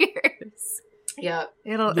 years. Yeah.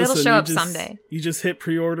 It'll show up someday. You just hit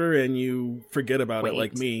pre-order and you forget about it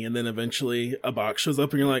like me, and then eventually a box shows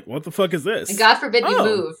up and you're like, what the fuck is this? And God forbid you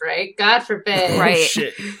move, right? God forbid. Right. Oh,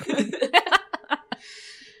 shit.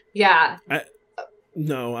 Yeah. I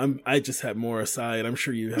just had more aside. I'm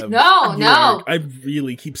sure you have. No. I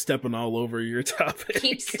really keep stepping all over your topic.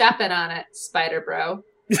 Keep stepping on it, Spider Bro.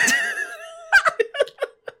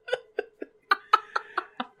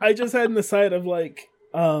 I just had an aside of like,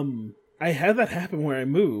 I had that happen where I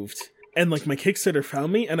moved and like my Kickstarter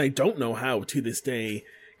found me and I don't know how to this day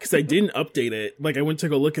because I didn't update it. Like I went to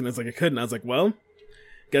go look and it's like I couldn't. I was like, well,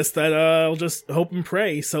 guess that I'll just hope and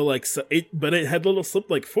pray. So like, but it had a little slip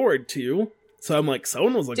like forward too. So I'm like,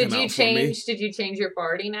 someone was looking out for me. Did you change your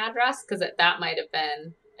forwarding address? Because that might have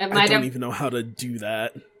been. I don't even know how to do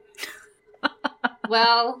that.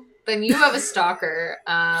 Well, then you have a stalker.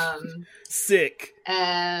 Sick.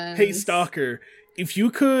 And hey, stalker, if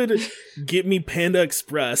you could get me Panda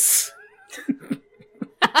Express.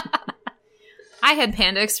 I had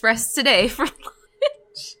Panda Express today for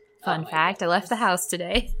lunch. Fun fact, I left the house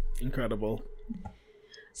today. Incredible.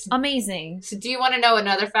 Amazing. So do you want to know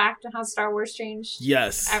another fact on how Star Wars changed?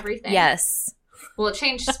 Yes. Everything? Yes. Well, it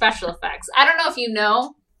changed special effects. I don't know if you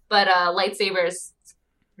know, but lightsabers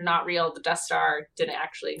are not real. The Death Star didn't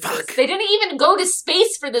actually exist. Fuck. They didn't even go to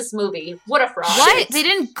space for this movie. What a fraud. What? Shit. They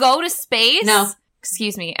didn't go to space? No.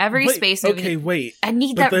 Excuse me. Every Wait, space movie. Okay, wait. I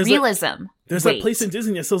need But that realism. There's that place in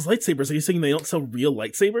Disney that sells lightsabers. Are you saying they don't sell real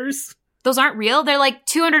lightsabers? Those aren't real? They're like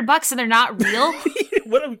 $200 and they're not real?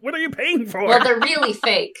 What are you paying for? Well, they're really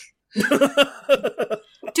fake.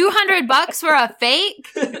 $200 for a fake?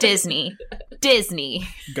 Disney.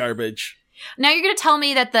 Garbage. Now you're going to tell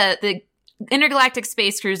me that the intergalactic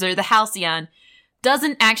space cruiser, the Halcyon,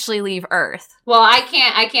 doesn't actually leave Earth. Well, I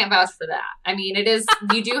can't vouch for that. I mean, it is,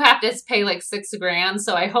 you do have to pay like $6,000,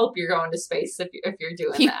 so I hope you're going to space if you're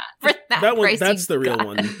doing that. For that one, price, that's the real God.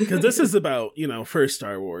 one. Because this is about, first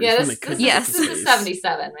Star Wars. Yeah, when this they couldn't yes. get to is space.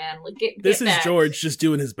 77, man. Like, This get is back. George just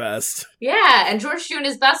doing his best. Yeah, and George doing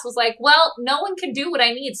his best was like, well, no one can do what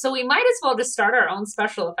I need, so we might as well just start our own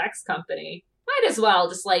special effects company. Might as well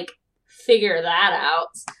just, like, figure that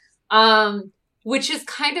out. Which is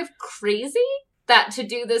kind of crazy that to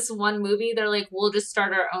do this one movie, they're like, we'll just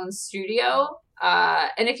start our own studio.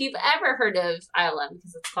 And if you've ever heard of ILM,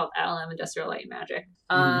 because it's called ILM, Industrial Light and Magic,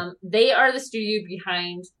 they are the studio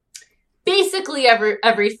behind basically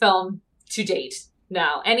every film to date.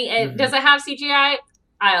 Now, does it have CGI?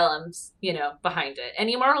 ILM's, behind it.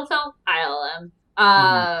 Any Marvel film? ILM.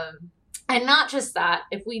 And not just that,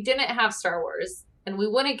 if we didn't have Star Wars and we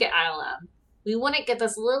wouldn't get ILM, we wouldn't get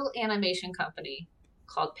this little animation company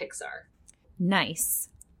called Pixar. Nice.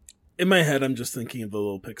 In my head, I'm just thinking of the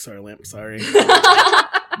little Pixar lamp. Sorry.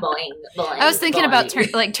 Boing, boing, I was thinking boing. about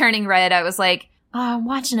turning red. I was like, oh, I'm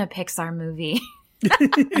watching a Pixar movie.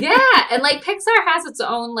 Yeah, and like Pixar has its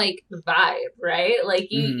own like vibe, right?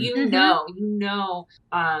 Like you know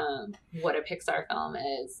what a Pixar film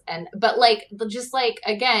is,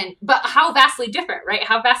 but how vastly different, right?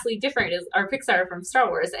 How vastly different is our Pixar from Star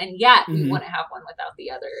Wars, and yet we wouldn't have one without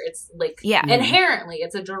the other. It's like inherently,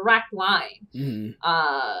 it's a direct line.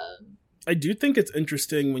 I do think it's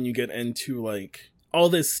interesting when you get into like all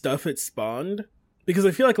this stuff it spawned, because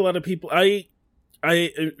I feel like a lot of people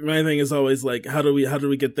my thing is always like, how do we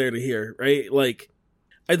get there to here, right? Like,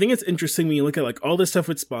 I think it's interesting when you look at like all this stuff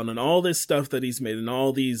with Spawn and all this stuff that he's made and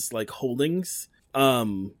all these like holdings,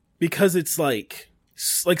 because it's like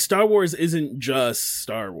Star Wars isn't just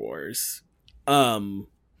Star Wars. And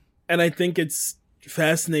I think it's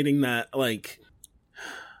fascinating that like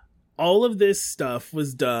all of this stuff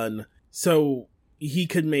was done so he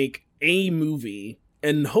could make a movie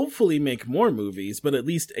and hopefully make more movies, but at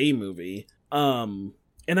least a movie.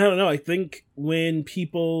 And I don't know, I think when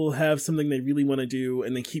people have something they really want to do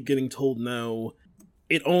and they keep getting told no,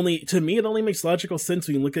 it only makes logical sense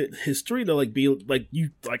when you look at history to like be like,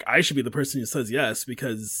 I should be the person who says yes,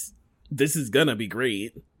 because this is gonna be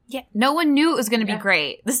great. Yeah, no one knew it was going to be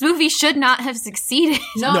great. This movie should not have succeeded.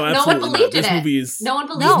 No one believed in it. This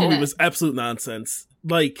movie was absolute nonsense.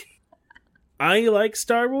 Like, I like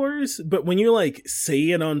Star Wars, but when you like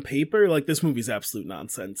say it on paper, like this movie's absolute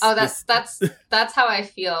nonsense. Oh, that's how I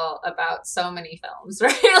feel about so many films,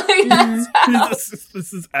 right? Like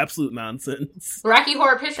this is absolute nonsense. Rocky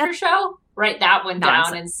Horror Picture Show, write that one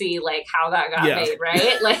down and see like how that got made,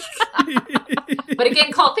 right? Like, but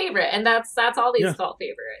again, cult favorite, and that's all these cult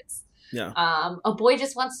favorites. Yeah. A boy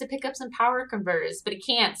just wants to pick up some power converters, but he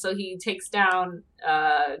can't, so he takes down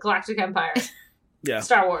Galactic Empire. Yeah.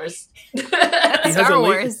 Star Wars. Star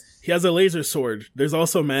Wars. He has a laser sword. There's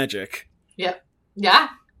also magic. Yep. Yeah.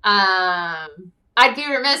 I'd be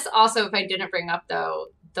remiss also if I didn't bring up though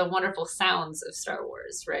the wonderful sounds of Star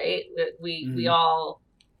Wars, right? That we all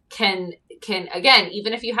can again,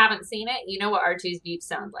 even if you haven't seen it, you know what R2's beeps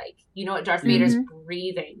sound like. You know what Darth Vader's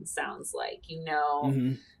breathing sounds like. You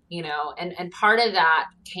know, and part of that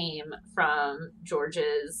came from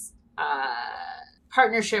George's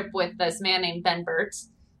partnership with this man named Ben Burt,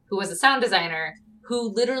 who was a sound designer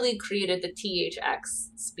who literally created the THX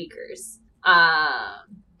speakers.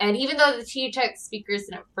 And even though the THX speakers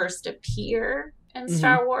didn't first appear in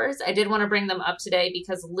Star Wars, I did want to bring them up today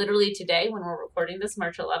because literally today, when we're recording this,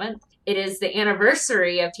 March 11th, it is the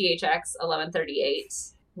anniversary of THX 1138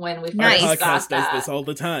 when we first got that. Our podcast does this all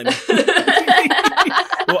the time.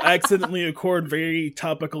 We'll accidentally record very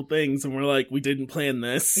topical things and we're like, we didn't plan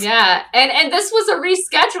this. Yeah, and this was a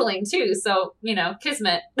rescheduling too, so, you know,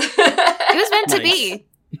 kismet. It was meant to be.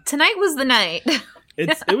 Tonight was the night.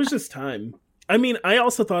 It was just time. I mean, I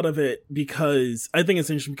also thought of it because I think it's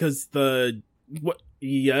interesting because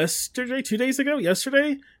yesterday, 2 days ago,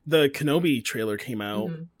 the Kenobi trailer came out.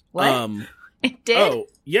 What? It did? Oh,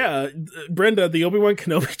 yeah. Brenda, the Obi-Wan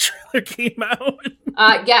Kenobi trailer came out.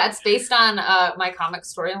 Yeah, it's based on my comic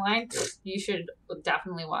storyline. You should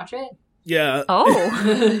definitely watch it. Yeah.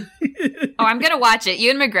 Oh. I'm going to watch it.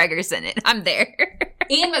 Ewan McGregor's in it. I'm there.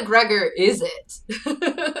 Ian McGregor is it.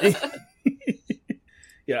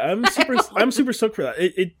 Yeah, I'm super stoked for that.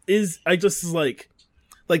 It is, I just like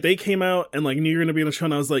they came out and like knew you were gonna be on the show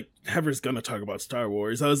and I was like, Heather's gonna talk about Star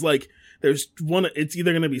Wars. I was like, there's one, it's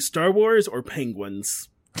either gonna be Star Wars or Penguins.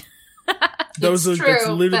 That's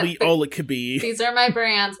literally all it could be. These are my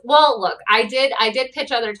brands. Well, look, I did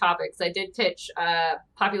pitch other topics. I did pitch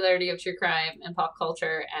popularity of true crime and pop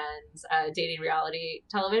culture and dating reality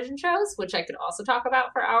television shows, which I could also talk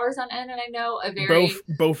about for hours on end. And I know a very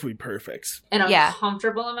both would be perfect. An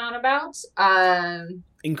uncomfortable amount about.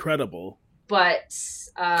 Incredible. But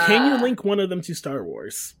can you link one of them to Star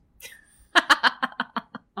Wars?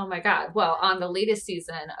 Oh my God. Well, on the latest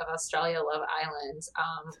season of Australia Love Island,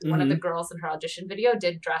 one of the girls in her audition video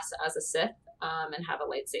did dress as a Sith and have a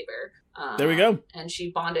lightsaber. There we go. And she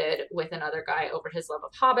bonded with another guy over his love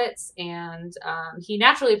of hobbits. And he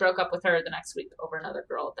naturally broke up with her the next week over another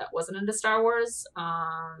girl that wasn't into Star Wars.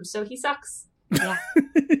 So he sucks. Yeah.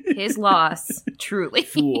 His loss. Truly.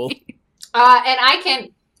 Fool.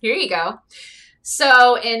 Here you go.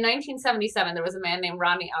 So in 1977, there was a man named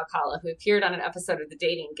Rodney Alcala who appeared on an episode of The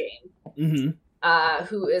Dating Game,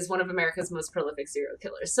 who is one of America's most prolific serial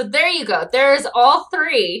killers. So there you go. There's all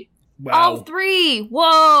three. Wow. All three.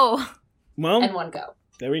 Whoa. Well, and one go.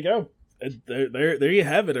 There we go. There you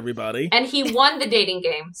have it, everybody. And he won the dating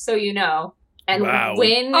game, so you know. And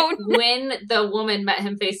when the woman met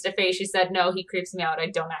him face to face, she said, "No, he creeps me out. I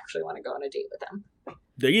don't actually want to go on a date with him."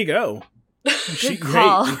 There you go. Good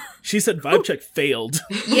call. Hey, she said vibe check failed.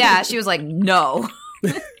 Yeah, she was like, no.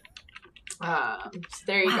 So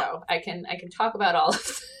there you go. I can talk about all of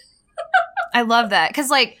this. I love that. Because,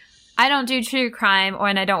 like, I don't do true crime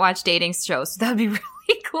and I don't watch dating shows. So that would be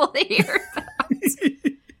really cool to hear about.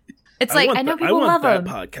 It's like, I know people love them. I want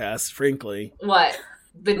that podcast, frankly. What?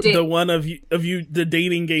 The one of you, the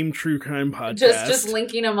dating game true crime podcast. Just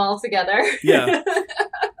linking them all together. Yeah.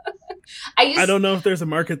 I don't know if there's a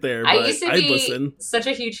market there, but I used to I'd be listen. such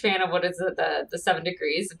a huge fan of what is it, the 7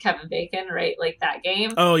 Degrees of Kevin Bacon, right? Like that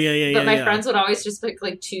game. Oh yeah. But my friends would always just pick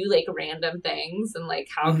like 2 like random things and like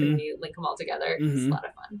how can we link them all together? It's a lot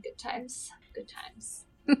of fun. Good times. Good times.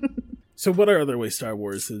 So what are other ways Star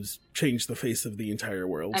Wars has changed the face of the entire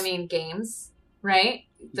world? I mean, games, right?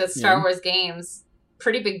 The Star Wars games,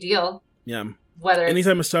 pretty big deal. Yeah. Whether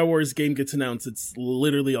anytime a Star Wars game gets announced, it's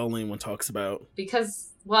literally all anyone talks about.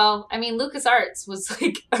 Because, well, I mean, LucasArts was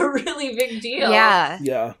like a really big deal. Yeah.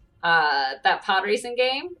 Yeah. That pod racing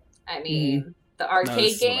game. I mean, the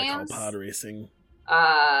arcade games. What I call pod racing.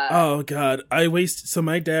 Oh God, So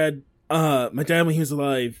my dad when he was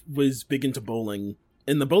alive was big into bowling.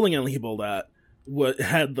 In the bowling alley he bowled at,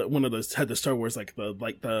 had the Star Wars like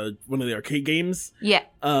the one of the arcade games. Yeah.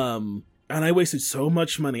 And I wasted so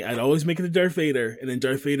much money. I'd always make it to Darth Vader, and then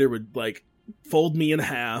Darth Vader would like fold me in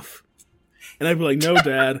half, and I'd be like, "No,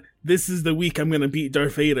 Dad, this is the week I'm gonna beat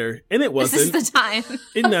Darth Vader," and it wasn't. This is the time.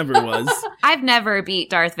 It never was. I've never beat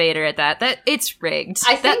Darth Vader at that. It's rigged.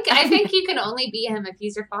 I think you can only beat him if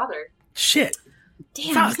he's your father. Shit.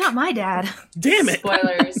 Damn, Fuck. he's not my dad. Damn it.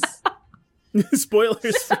 Spoilers.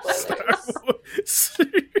 Spoilers for Star Wars.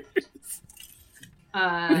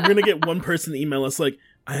 You're gonna get one person to email us like,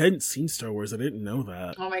 I hadn't seen Star Wars. I didn't know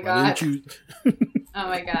that. Oh my Why God. didn't you? Oh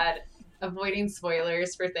my God. Avoiding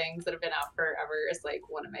spoilers for things that have been out forever is like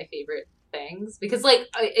one of my favorite things. Because like,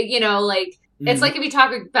 it's like if you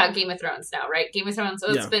talk about Game of Thrones now, right? Game of Thrones,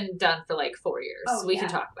 it's been done for like 4 years. Oh, so we can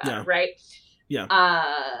talk about it, right? Yeah.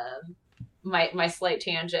 My slight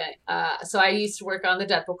tangent. So I used to work on the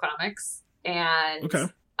Deadpool comics, and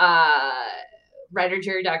writer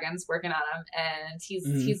Jerry Duggan's working on them, and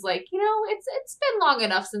he's like, it's been long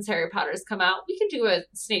enough since Harry Potter's come out. We can do a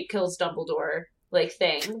Snape kills Dumbledore like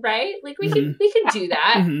thing, right? Like we can do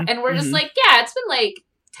that, and we're just like, yeah, it's been like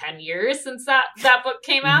 10 years since that book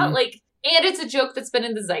came out, like, and it's a joke that's been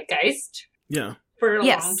in the zeitgeist, for a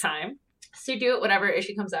long time. So you do it whenever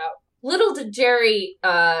issue comes out. Little did Jerry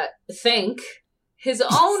think his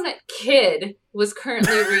own kid was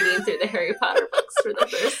currently reading through the Harry Potter books for the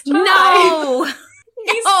first time. No!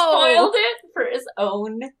 He spoiled it for his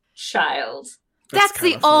own child. That's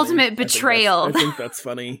the ultimate betrayal. I think that's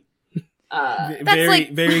funny.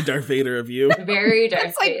 That's very Darth Vader of you. Very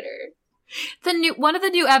Darth Vader. One of the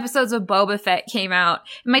new episodes of Boba Fett came out,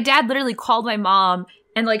 and my dad literally called my mom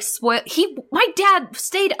and like my dad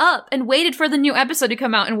stayed up and waited for the new episode to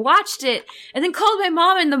come out and watched it, and then called my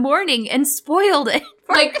mom in the morning and spoiled it.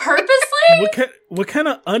 Like purposely? What kind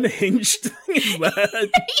of unhinged thing is that?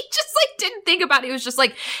 He just like didn't think about it. He was just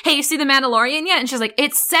like, "Hey, you see The Mandalorian yet?" And she's like,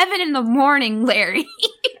 "It's 7 a.m, Larry."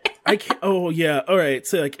 I can't. Oh yeah. All right.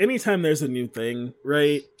 So like, anytime there's a new thing,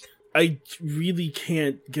 right? I really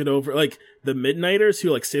can't get over like the midnighters who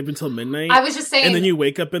like stay up until midnight. I was just saying, and then you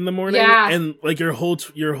wake up in the morning, and like your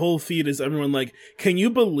whole feed is everyone like, "Can you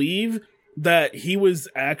believe that he was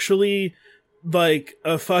actually like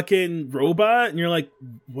a fucking robot?" And you're like,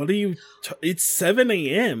 "What are you? It's 7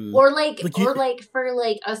 a.m." Or for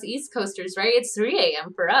like us East Coasters, right? It's 3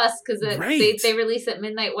 a.m. for us because they release at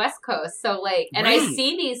midnight West Coast. So like, and I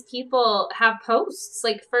see these people have posts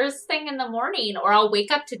like first thing in the morning, or I'll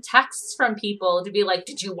wake up to texts from people to be like,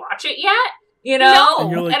 "Did you watch it yet?" You know,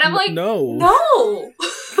 no. And I'm like, no.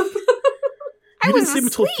 I didn't sleep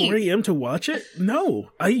until 4 a.m. to watch it? No.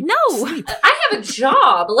 Sleep. I have a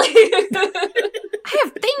job. Like, I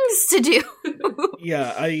have things to do.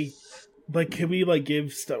 Yeah, can we like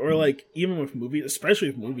give stuff, or like even with movies, especially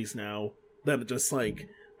with movies now that just like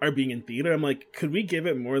are being in theater, I'm like, could we give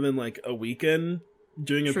it more than like a weekend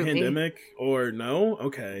during a pandemic, or no?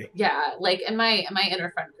 Okay. Yeah, like in my inner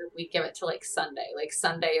friend group, we give it to like Sunday. Like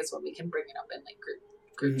Sunday is when we can bring it up in like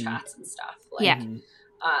group chats and stuff. Like,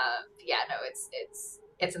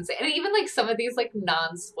 it's insane. And even like some of these like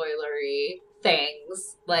non-spoilery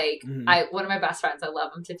things, like one of my best friends, I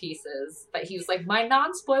love him to pieces, but he was like, my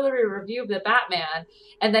non-spoilery review of the Batman,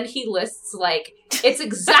 and then he lists like, it's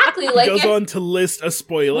exactly like he goes on to list a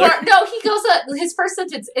spoiler. He goes his first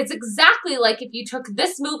sentence, it's exactly like if you took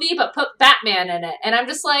this movie but put Batman in it, and I'm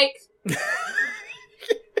just like,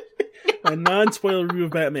 a non-spoiler review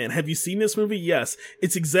of Batman. Have you seen this movie? Yes.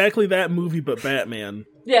 It's exactly that movie, but Batman.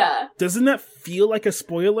 Yeah. Doesn't that feel like a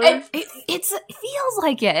spoiler? It feels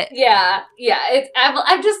like it. Yeah.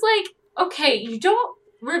 I'm just like, okay, you don't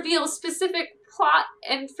reveal specific plot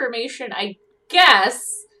information, I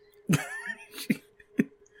guess.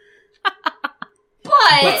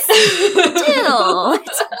 But still,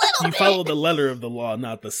 it's a little you follow the letter of the law,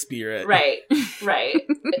 not the spirit. Right.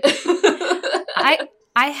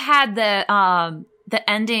 I had the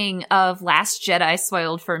ending of Last Jedi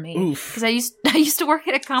spoiled for me because I used to work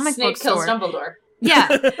at a comic Snape book store. kills Dumbledore. Yeah,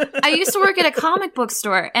 I used to work at a comic book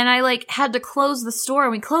store, and I like had to close the store.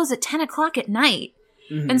 And we closed at 10 o'clock at night,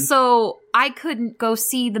 and so I couldn't go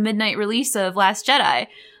see the midnight release of Last Jedi.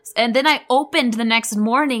 And then I opened the next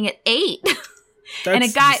morning at 8.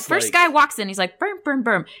 And first guy walks in, he's like, "Burm, burm,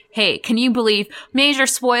 burm. Hey, can you believe major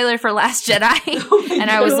spoiler for Last Jedi?"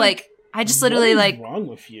 And I was like, I just literally what is wrong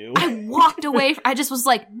with you? I walked away. I just was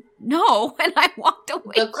like, no, and I walked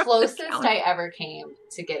away. The closest I ever came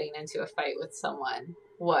to getting into a fight with someone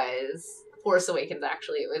was Force Awakens.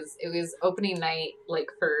 Actually, it was opening night, like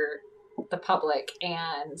for the public,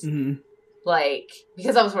 and like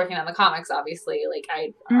because I was working on the comics, obviously, like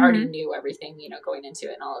I already knew everything, going into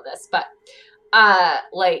it and all of this, but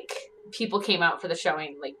like people came out for the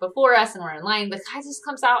showing like before us, and we're in line. The guy just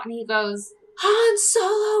comes out and he goes, "Han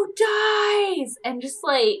Solo dies," and just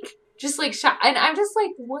like shot. And I'm just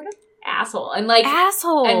like, what an asshole. And like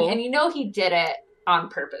asshole. And he did it on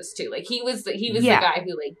purpose too. Like he was the guy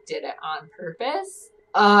who like did it on purpose.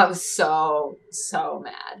 Oh, I was so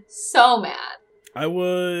mad. So mad.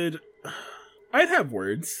 I'd have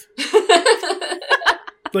words.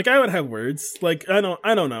 Like I would have words. Like I don't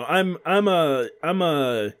know. I'm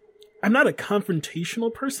not a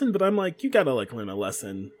confrontational person, but I'm like, you gotta like learn a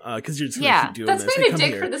lesson, because you're just gonna keep doing that's this. being a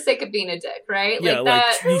dick for the sake of being a dick, right? Yeah, like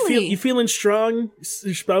that. You feeling strong?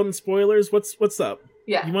 You're spouting spoilers. What's up?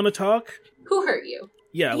 Yeah, you want to talk? Who hurt you?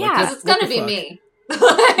 Yeah, because it's gonna be me.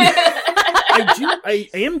 I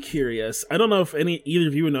am curious. I don't know if either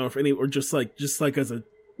of you would know if any, or just like as a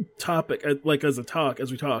topic, as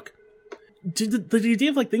we talk. Did the idea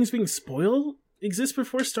of like things being spoiled exist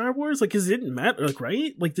before Star Wars? Like, 'cause it didn't matter, like,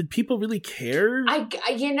 right? Like, did people really care?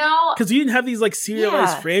 Because you didn't have these like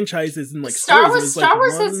serialized franchises and like Star Wars. Star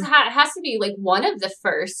Wars has to be like one of the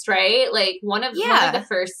first, right? Like one of the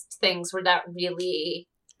first things where that really.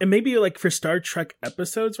 And maybe like for Star Trek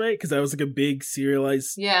episodes, right? Because that was like a big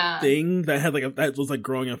serialized thing that had like that was like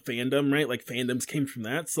growing a fandom, right? Like fandoms came from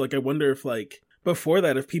that. So like I wonder if like before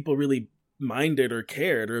that, if people really minded or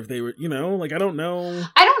cared, or if they were, like I don't know.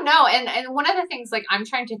 And one of the things like I'm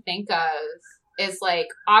trying to think of is like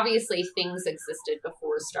obviously things existed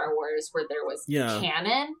before Star Wars where there was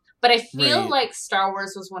canon, but I feel like Star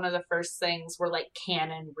Wars was one of the first things where like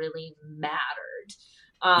canon really mattered.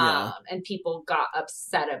 And people got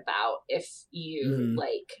upset about if you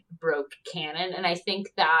like broke canon. And I think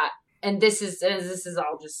that, and this is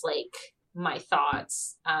all just like my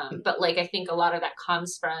thoughts. But like, I think a lot of that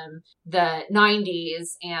comes from the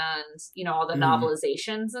 90s and, all the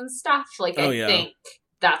novelizations and stuff. Like, I think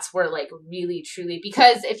that's where like really truly,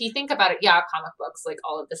 because if you think about it, comic books, like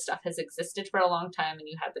all of this stuff has existed for a long time, and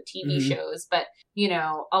you had the TV shows, but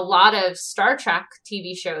a lot of Star Trek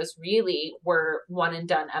TV shows really were one and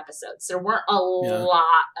done episodes. There weren't a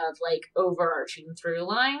lot of like overarching through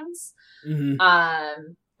lines.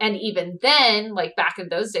 And even then, like back in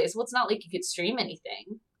those days, well, it's not like you could stream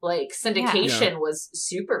anything. Like syndication was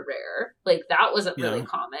super rare. Like that wasn't really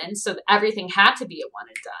common. So everything had to be a one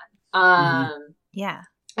and done.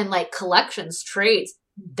 And like collections, trades,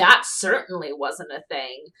 that certainly wasn't a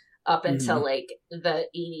thing up until like the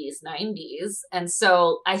 80s, 90s. And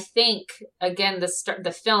so I think, again,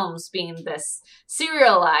 the films being this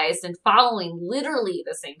serialized and following literally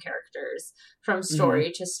the same characters from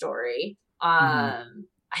story to story, I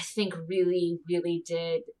think really, really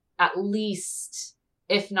did at least,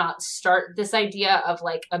 if not start this idea of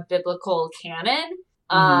like a biblical canon,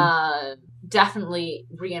 definitely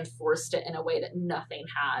reinforced it in a way that nothing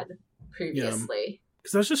had previously.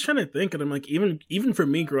 Because I was just trying to think, and I'm like, even for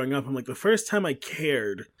me growing up, I'm like, the first time I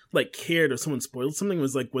cared if someone spoiled something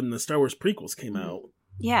was like when the Star Wars prequels came out.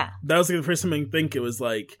 Yeah. That was like the first time I think it was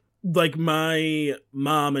like my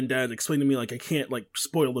mom and dad explained to me like I can't like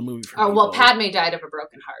spoil the movie for people. Well, Padme died of a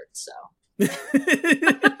broken heart, so.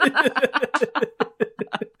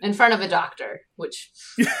 In front of a doctor, which...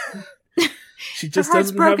 She just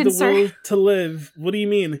doesn't have the will to live. What do you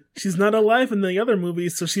mean? She's not alive in the other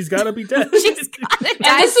movies, so she's got to be dead. She's got to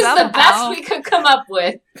die. And this is the best we could come up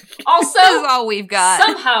with. Also, this is all we've got.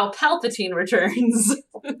 Somehow Palpatine returns.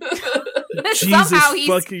 Jesus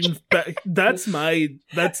fucking! That's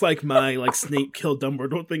like my like Snape killed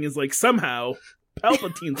Dumbledore thing. Is like somehow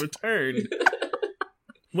Palpatine's returned.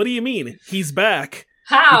 What do you mean? He's back.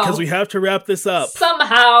 How? Because we have to wrap this up.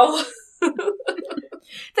 Somehow.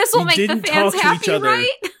 This will make the fans happy, right?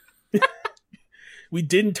 We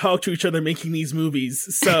didn't talk to each other making these movies,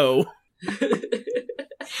 so...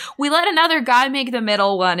 We let another guy make the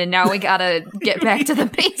middle one, and now we gotta get back to the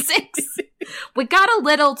basics. We got a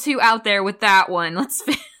little too out there with that one. Let's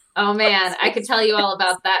Oh man, I could tell you all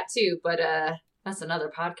about that too, but that's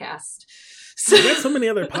another podcast. We got so many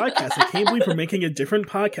other podcasts. I can't believe we're making a different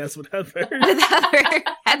podcast with Heather.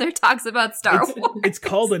 Heather talks about Star Wars. It's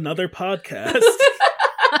called Another Podcast.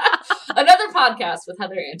 Another podcast with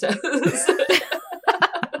Heather Antos.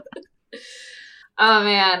 Oh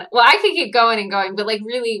man. Well, I could keep going and going, but like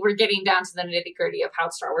really we're getting down to the nitty gritty of how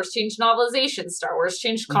Star Wars changed novelization, Star Wars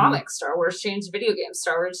changed comics, Star Wars changed video games,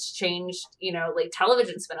 Star Wars changed, like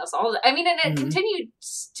television spin-offs, all of that. I mean, and it continued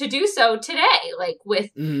to do so today, like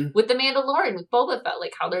with The Mandalorian, with Boba Fett,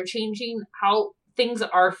 like how they're changing how things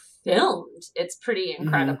are filmed. It's pretty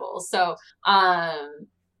incredible. So,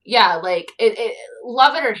 yeah, like it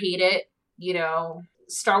love it or hate it,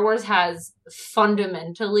 Star Wars has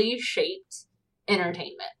fundamentally shaped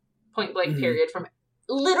entertainment, point blank period, from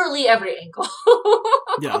literally every angle.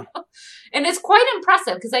 Yeah. And it's quite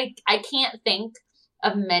impressive because I can't think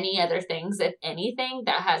of many other things, if anything,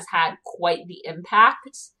 that has had quite the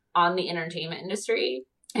impact on the entertainment industry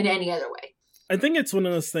in any other way. I think it's one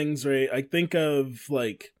of those things, right? I think of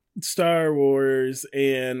like Star Wars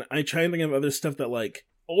and I try and think of other stuff that like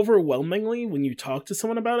overwhelmingly when you talk to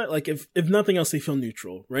someone about it, like if nothing else, they feel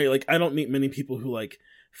neutral, right? Like I don't meet many people who like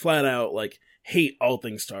flat out like hate all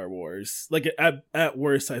things Star Wars. Like at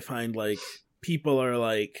worst, I find like people are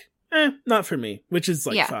like, not for me, which is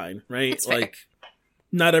like fine, right? It's like fair.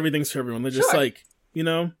 Not everything's for everyone. They're just like,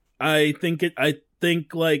 I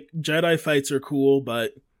think like Jedi fights are cool,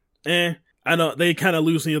 but I know they kind of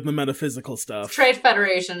lose me with the metaphysical stuff. Trade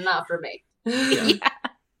Federation, not for me.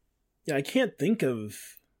 Yeah, I can't think of.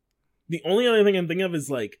 The only other thing I'm thinking of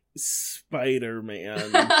is like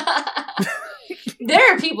Spider-Man.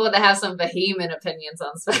 There are people that have some vehement opinions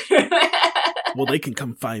on Spider-Man. Well, they can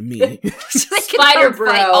come find me. Spider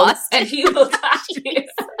Bro, and he will talk to you.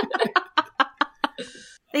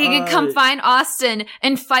 They can come find Austin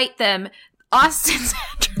and fight them. Austin's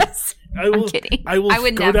address. I'm kidding. I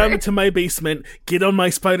would go never. down into my basement, get on my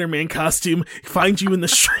Spider-Man costume, find you in the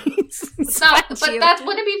streets. But that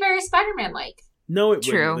wouldn't be very Spider-Man-like. No, it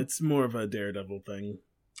True. wouldn't. It's more of a Daredevil thing.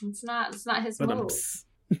 It's not his But move.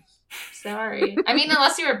 Sorry. I mean,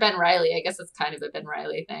 unless you were Ben Reilly, I guess it's kind of a Ben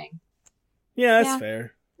Reilly thing. Yeah, that's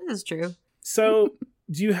fair. This is true. So,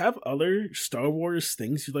 do you have other Star Wars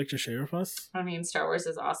things you'd like to share with us? I mean, Star Wars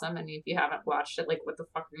is awesome, and if you haven't watched it, like, what the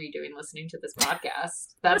fuck are you doing listening to this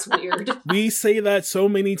podcast? That's weird. We say that so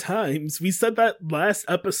many times. We said that last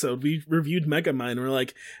episode. We reviewed Megamind, and we're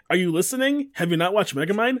like, are you listening? Have you not watched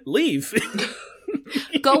Megamind? Leave.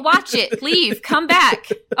 Go watch it. Leave. Come back.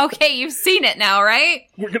 Okay, you've seen it now, right?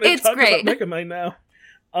 We're going to talk great. about Megamind now.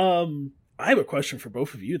 I have a question for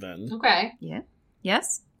both of you then. Okay. Yeah.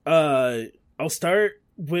 Yes? I'll start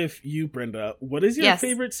with you, Brenda. What is your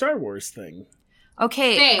favorite Star Wars thing?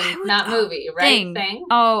 Okay. Thing, not movie, right? Thing.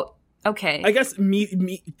 Oh, okay. I guess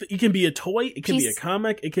it can be a toy, it can be a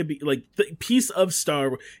comic, it could be like the piece of Star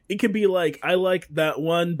Wars. It could be like, I like that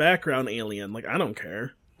one background alien. Like, I don't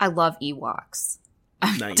care. I love Ewoks.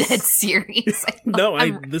 I'm Nice. dead serious.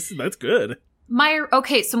 That's good.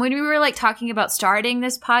 So when we were like talking about starting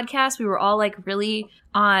this podcast, we were all like really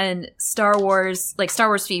on Star Wars, like Star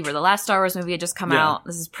Wars fever. The last Star Wars movie had just come out.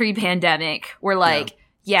 This is pre-pandemic. We're like,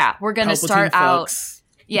 we're going to start out.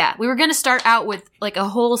 Yeah, we were going to start out with like a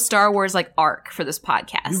whole Star Wars like arc for this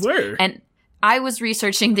podcast. We were. And I was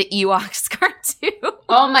researching the Ewoks cartoon.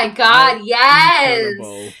 Oh my god, yes!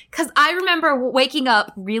 Because I remember waking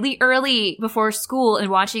up really early before school and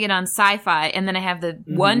watching it on Sci-Fi, and then I have the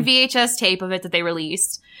one VHS tape of it that they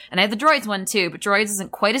released, and I have the Droids one too, but Droids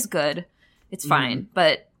isn't quite as good. It's fine,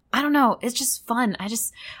 but I don't know. It's just fun.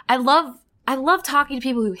 I love talking to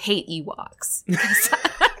people who hate Ewoks.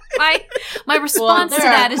 my response to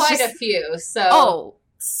that is quite just a few.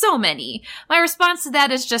 So many. My response to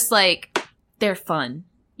that is just like, they're fun,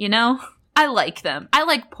 I like them. I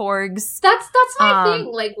like porgs. That's my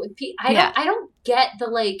thing. Like with I don't get the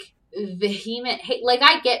like vehement hate. Like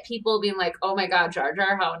I get people being like, "Oh my god, Jar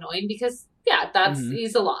Jar, how annoying!" Because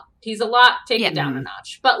he's a lot. He's a lot. Take it down a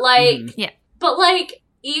notch. But like, but like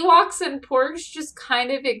Ewoks and porgs just kind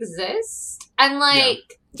of exist, and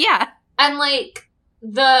like and like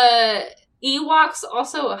the Ewoks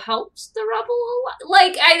also helps the rebel a lot.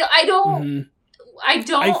 Like I don't. I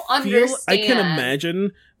don't understand. I can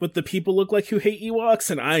imagine what the people look like who hate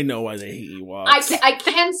Ewoks, and I know why they hate Ewoks. I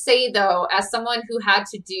can say, though, as someone who had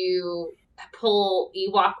to pull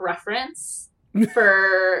Ewok reference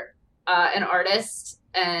for an artist,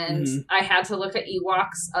 and I had to look at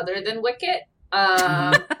Ewoks other than Wicket,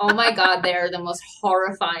 oh my god, they are the most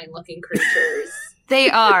horrifying looking creatures.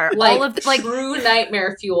 They are. Like, all of true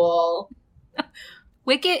nightmare fuel.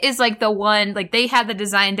 Wicket is like the one, like they had the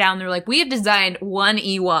design down. They're like, we have designed one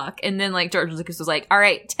Ewok. And then like George Lucas was like, all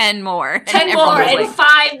right, 10 more. 10 more in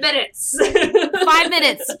 5 minutes. 5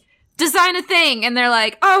 minutes. Design a thing. And they're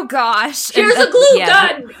like, oh gosh. Here's a glue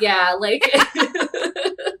gun. Yeah, like.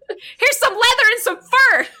 Here's some leather and some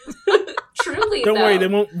fur. Truly, don't worry, they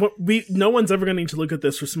won't. No one's ever going to need to look at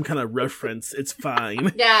this for some kind of reference. It's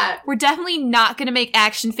fine. Yeah, we're definitely not going to make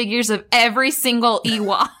action figures of every single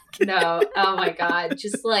Ewok. No, oh my god,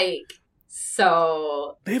 just like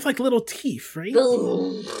so. They have like little teeth, right?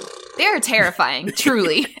 They're terrifying,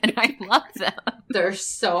 truly, and I love them. They're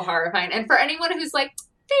so horrifying, and for anyone who's like,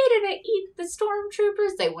 they didn't eat the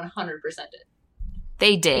stormtroopers, they 100% did.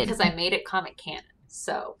 They did because I made it comic canon.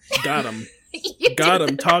 So got him. Got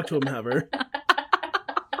him. Talk to him, Heather.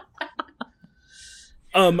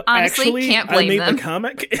 Honestly, actually, can't blame I made them. the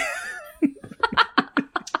comic.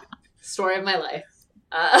 Story of my life.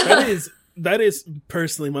 That is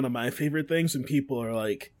personally one of my favorite things when people are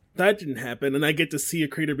like, that didn't happen, and I get to see a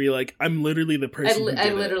creator be like, I'm literally the person who did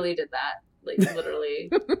I literally did that. Like, literally.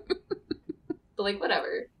 But, like,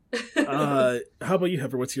 whatever. How about you,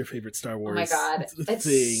 Heather? What's your favorite Star Wars? Oh my god.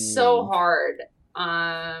 It's so hard.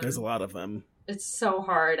 There's a lot of them. It's so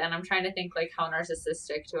hard, and I'm trying to think, like, how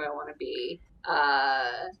narcissistic do I want to be?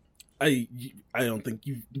 I don't think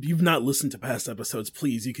you've not listened to past episodes.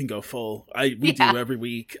 Please, you can go full. We do every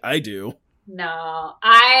week. I do. No,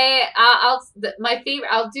 I'll do my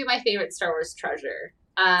favorite Star Wars treasure.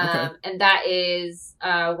 Okay. And that is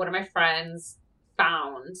one of my friends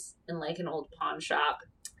found in like an old pawn shop,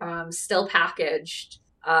 still packaged,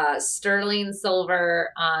 sterling silver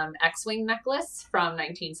X-wing necklace from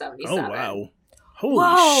 1977. Oh wow.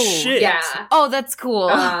 Holy shit. Yeah. Oh, that's cool.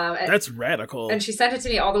 That's radical. And she sent it to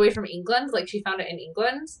me all the way from England. Like, she found it in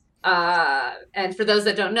England. And for those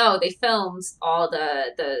that don't know, they filmed all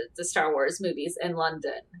the Star Wars movies in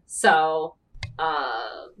London. So,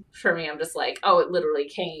 for me, I'm just like, oh, it literally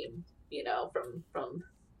came, from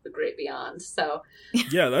the great beyond. So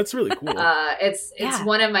yeah, that's really cool. It's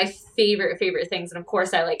one of my favorite things. And of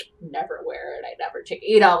course, I like never wear it. I never take,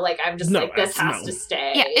 like, I'm just this has to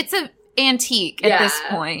stay. Yeah, it's a antique at this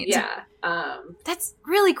point. Yeah. That's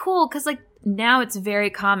really cool because like now it's very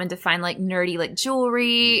common to find like nerdy like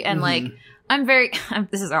jewelry and like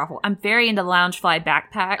this is awful. I'm very into Loungefly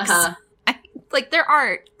backpacks. Like their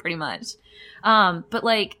art pretty much. But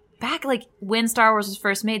like back like when Star Wars was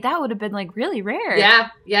first made, that would have been like really rare. Yeah.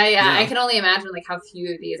 I can only imagine like how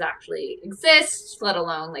few of these actually exist, let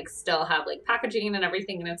alone like still have like packaging and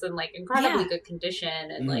everything, and it's in like incredibly good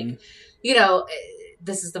condition and like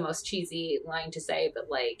this is the most cheesy line to say, but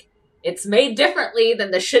like it's made differently than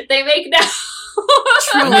the shit they make now.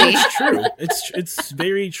 Truly. It's true. It's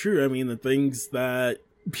very true. I mean, the things that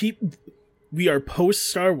we are post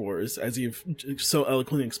Star Wars, as you've so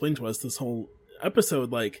eloquently explained to us this whole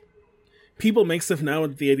episode, like people make stuff now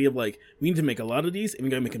with the idea of like, we need to make a lot of these and we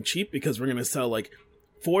gotta make them cheap because we're gonna sell like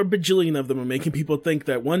 4 bajillion of them and making people think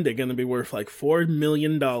that one day gonna be worth like $4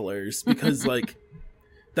 million because like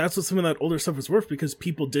that's what some of that older stuff was worth because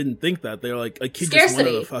people didn't think that. They're like, a kid just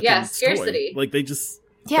wanted a fucking scarcity. toy. Like they just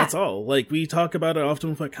that's all. Like we talk about it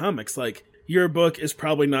often with like comics, like your book is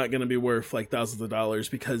probably not going to be worth like thousands of dollars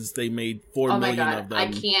because they made 4 million of them. I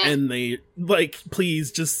can't. And they like,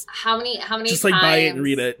 please just how many just times, like buy it and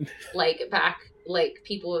read it. Like back, like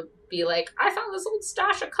people would be like, I found this old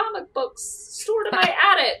stash of comic books stored in my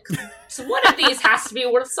attic. So one of these has to be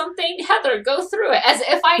worth something. Heather, go through it as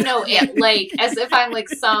if I know it. Like as if I'm like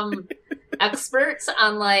some expert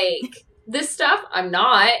on like this stuff. I'm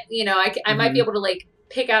not. I might be able to like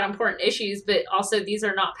pick out important issues, but also these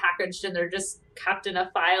are not packaged and they're just kept in a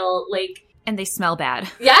file, like, and they smell bad.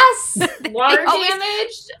 Yes, water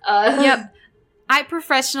damaged. Yep. I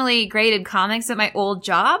professionally graded comics at my old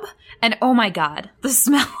job, and oh my god, the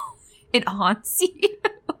smell, it haunts you.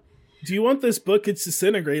 Do you want this book? It's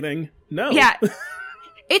disintegrating. No. Yeah.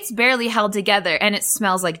 It's barely held together and it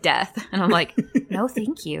smells like death. And I'm like, no,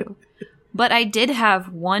 thank you. But I did have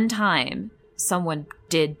one time someone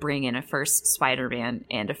did bring in a first Spider-Man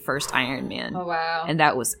and a first Iron Man. Oh, wow. And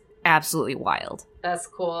that was absolutely wild. That's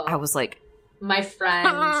cool. I was like, my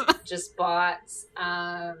friend just bought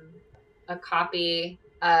a copy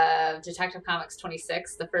of Detective Comics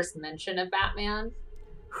 26, the first mention of Batman.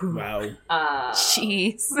 Wow.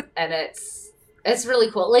 Jeez. And it's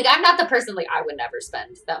really cool. Like, I'm not the person, like, I would never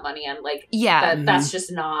spend that money on, like, that's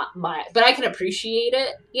just not my, but I can appreciate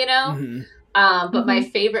it, But my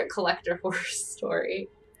favorite collector horror story.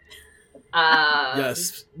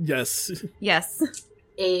 Yes.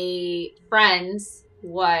 A friend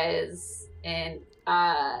was in,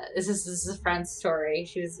 this is a friend's story.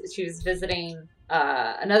 She was visiting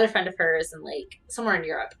another friend of hers in like somewhere in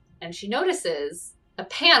Europe, and she notices a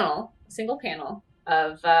single panel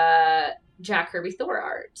of Jack Kirby Thor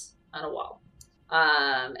art on a wall.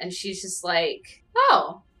 And she's just like,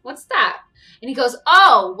 oh, what's that? And he goes,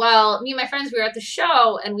 oh, well, me and my friends, we were at the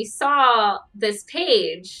show and we saw this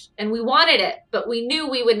page and we wanted it, but we knew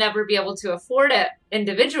we would never be able to afford it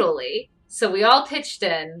individually. So we all pitched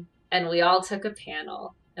in and we all took a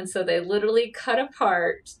panel. And so they literally cut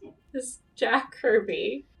apart this Jack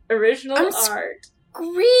Kirby original art.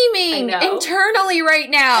 Screaming internally right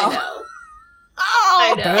now. I know. Oh,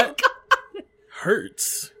 I know. That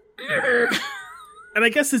hurts. And I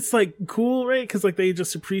guess it's like cool, right? Because like they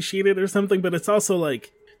just appreciate it or something. But it's also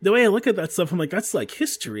like the way I look at that stuff, I'm like, that's like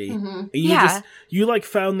history. Mm-hmm. And you like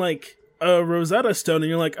found like a Rosetta Stone, and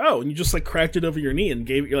you're like, oh, and you just like cracked it over your knee and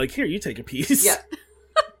gave it. You're like, here, you take a piece. Yeah.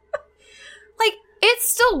 Like it's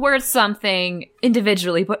still worth something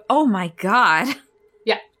individually, but oh my god.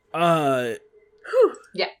 Yeah.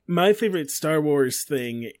 Yeah. My favorite Star Wars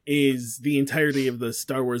thing is the entirety of the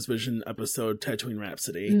Star Wars Vision episode, Tatooine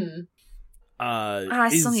Rhapsody. Mm-hmm. I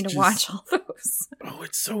still need to watch all those. Oh,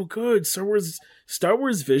 it's so good. Star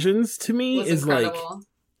Wars Visions to me is incredible. Like,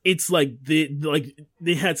 it's like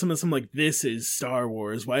they had some like, this is Star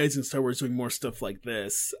Wars. Why isn't Star Wars doing more stuff like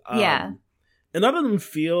this? Yeah. And none of them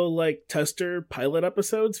feel like tester pilot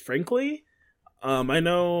episodes, frankly. I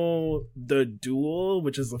know The Duel,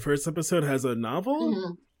 which is the first episode, has a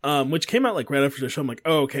novel, which came out like right after the show. I'm like,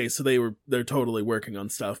 oh, okay, so they're totally working on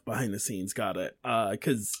stuff behind the scenes. Got it.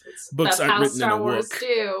 Because books aren't written Star in a Wars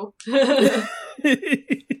book.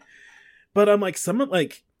 do. But I'm like, some of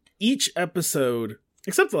like each episode,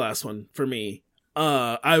 except the last one for me,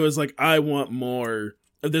 I was like, I want more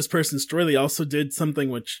of this person's story. They also did something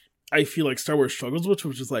which I feel like Star Wars struggles with,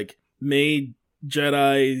 which is like made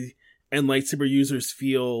Jedi and lightsaber users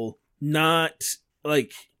feel not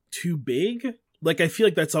like too big. Like I feel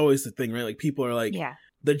like that's always the thing, right? Like people are like,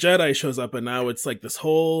 the Jedi shows up and now it's like this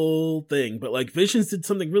whole thing. But like Visions did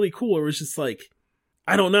something really cool where it was just like,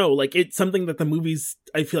 I don't know, like it's something that the movies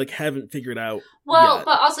I feel like haven't figured out. Well, yet.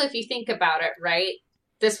 but also if you think about it, right?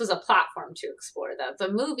 This was a platform to explore that.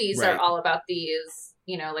 The movies are all about these,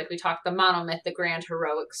 you know, like we talked, the monomyth, the grand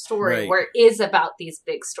heroic story, where it is about these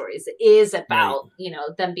big stories. It is about, you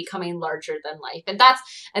know, them becoming larger than life. And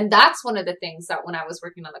that's one of the things that when I was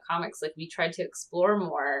working on the comics, like we tried to explore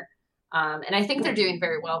more. And I think they're doing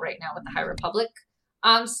very well right now with the High Republic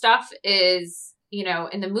stuff is, you know,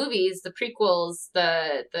 in the movies, the prequels,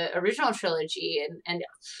 the original trilogy, and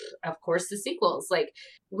of course the sequels, like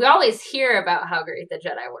we always hear about how great the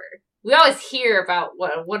Jedi were. We always hear about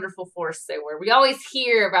what a wonderful force they were. We always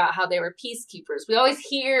hear about how they were peacekeepers. We always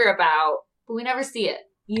hear about, but we never see it.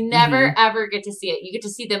 You never ever get to see it. You get to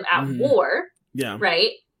see them at war,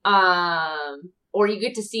 right? Or you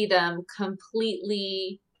get to see them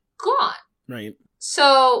completely gone, right?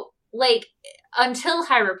 So, like, until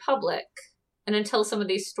High Republic, and until some of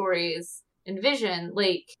these stories envision,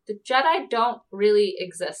 like, the Jedi don't really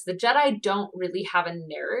exist. The Jedi don't really have a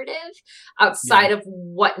narrative outside of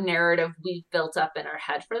what narrative we've built up in our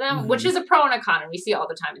head for them, which is a pro and a con, and we see all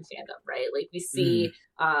the time in fandom, right? Like, we see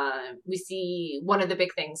one of the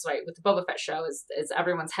big things, right, with the Boba Fett show is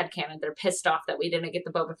everyone's headcanon. They're pissed off that we didn't get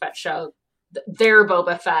the Boba Fett show, their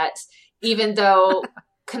Boba Fett, even though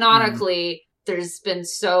canonically there's been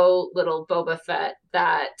so little Boba Fett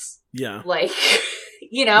that like,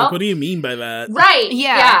 you know, like, what do you mean by that? Right.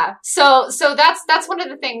 Yeah. So that's one of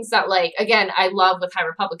the things that, like, again, I love with High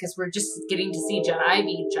Republic is we're just getting to see Jedi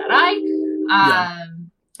be Jedi.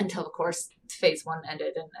 Until of course phase 1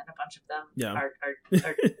 ended and a bunch of them are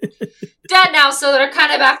dead now, so they're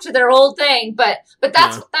kind of back to their old thing. But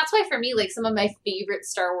that's why for me, like, some of my favorite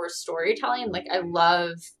Star Wars storytelling, like I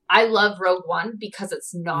love Rogue One because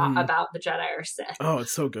it's not about the Jedi or Sith. Oh,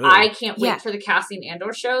 it's so good. I can't wait for the Cassian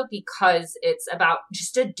Andor show because it's about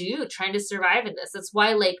just a dude trying to survive in this. That's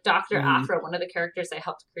why, like, Dr. Aphra, one of the characters I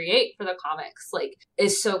helped create for the comics, like,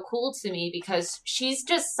 is so cool to me because she's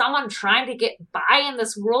just someone trying to get by in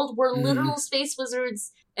this world where literal space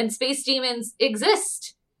wizards and space demons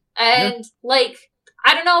exist. And like,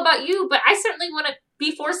 I don't know about you, but I certainly want to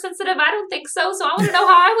be force sensitive. I don't think so. So I want to know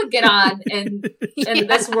how I would get on in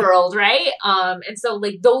this world, right? And so,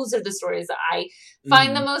 like, those are the stories that I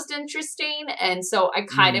find the most interesting. And so I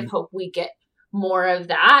kind of hope we get more of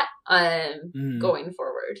that going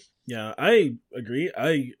forward. Yeah, I agree.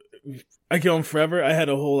 I go on forever. I had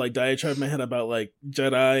a whole like diatribe in my head about like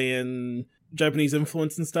Jedi and Japanese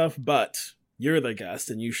influence and stuff, but you're the guest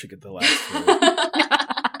and you should get the last word.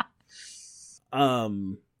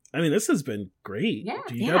 I mean, this has been great. Yeah,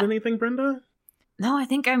 do you got anything, Brenda? No, I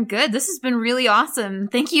think I'm good. This has been really awesome.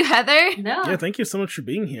 Thank you, Heather. No. Yeah, thank you so much for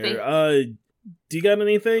being here. Do you got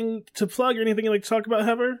anything to plug or anything you'd like to talk about,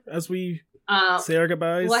 Heather, as we say our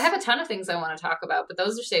goodbyes? Well, I have a ton of things I want to talk about, but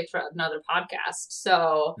those are saved for another podcast.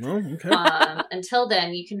 So okay. Until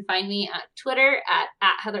then, you can find me at Twitter at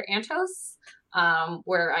Heather Antos,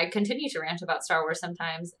 where I continue to rant about Star Wars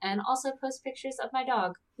sometimes, and also post pictures of my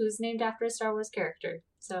dog, who's named after a Star Wars character.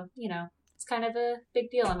 So, it's kind of a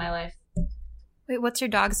big deal in my life. Wait, what's your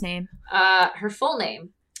dog's name? Her full name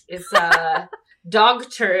is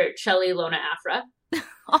Dogter Chelly Lona Afra,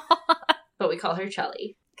 but we call her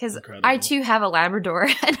Chelly. Because I too have a Labrador,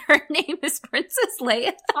 and her name is Princess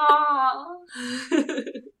Leia. Aww.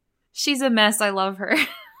 She's a mess. I love her.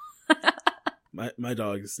 My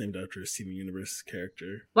dog is named after a Steven Universe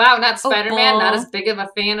character. Wow, not Spider-Man. Not as big of a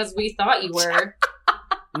fan as we thought you were.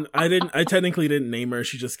 I technically didn't name her.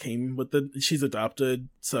 She just came with she's adopted.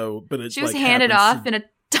 So, but it she was handed off in a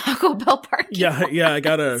Taco Bell parking lot. Yeah. I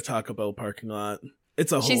got her at a Taco Bell parking lot.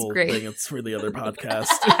 It's a She's whole great. thing. It's for the other podcast.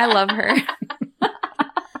 I love her.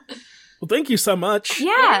 Well, thank you so much.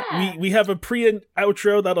 Yeah. We have a pre and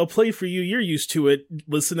outro that'll play for you. You're used to it,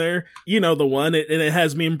 listener. You know the one. And it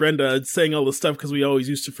has me and Brenda saying all the stuff because we always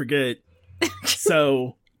used to forget.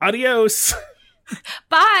 So, adios.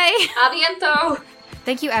 Bye. Aviento.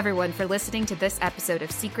 Thank you, everyone, for listening to this episode of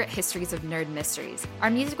Secret Histories of Nerd Mysteries. Our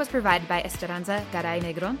music was provided by Esperanza Garay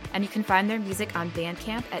Negron, and you can find their music on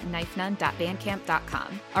Bandcamp at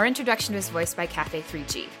knifenun.bandcamp.com. Our introduction was voiced by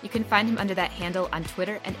Cafe3G. You can find him under that handle on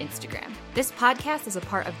Twitter and Instagram. This podcast is a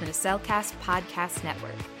part of the Nacellecast Podcast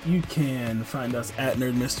Network. You can find us at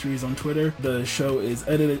Nerd Mysteries on Twitter. The show is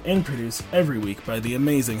edited and produced every week by the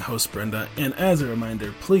amazing host Brenda. And as a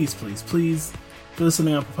reminder, please, if you're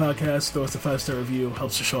listening to Apple Podcasts, throw us a 5-star review.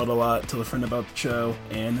 Helps the show out a lot. Tell a friend about the show.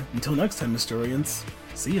 And until next time, Mystorians,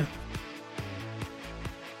 see ya.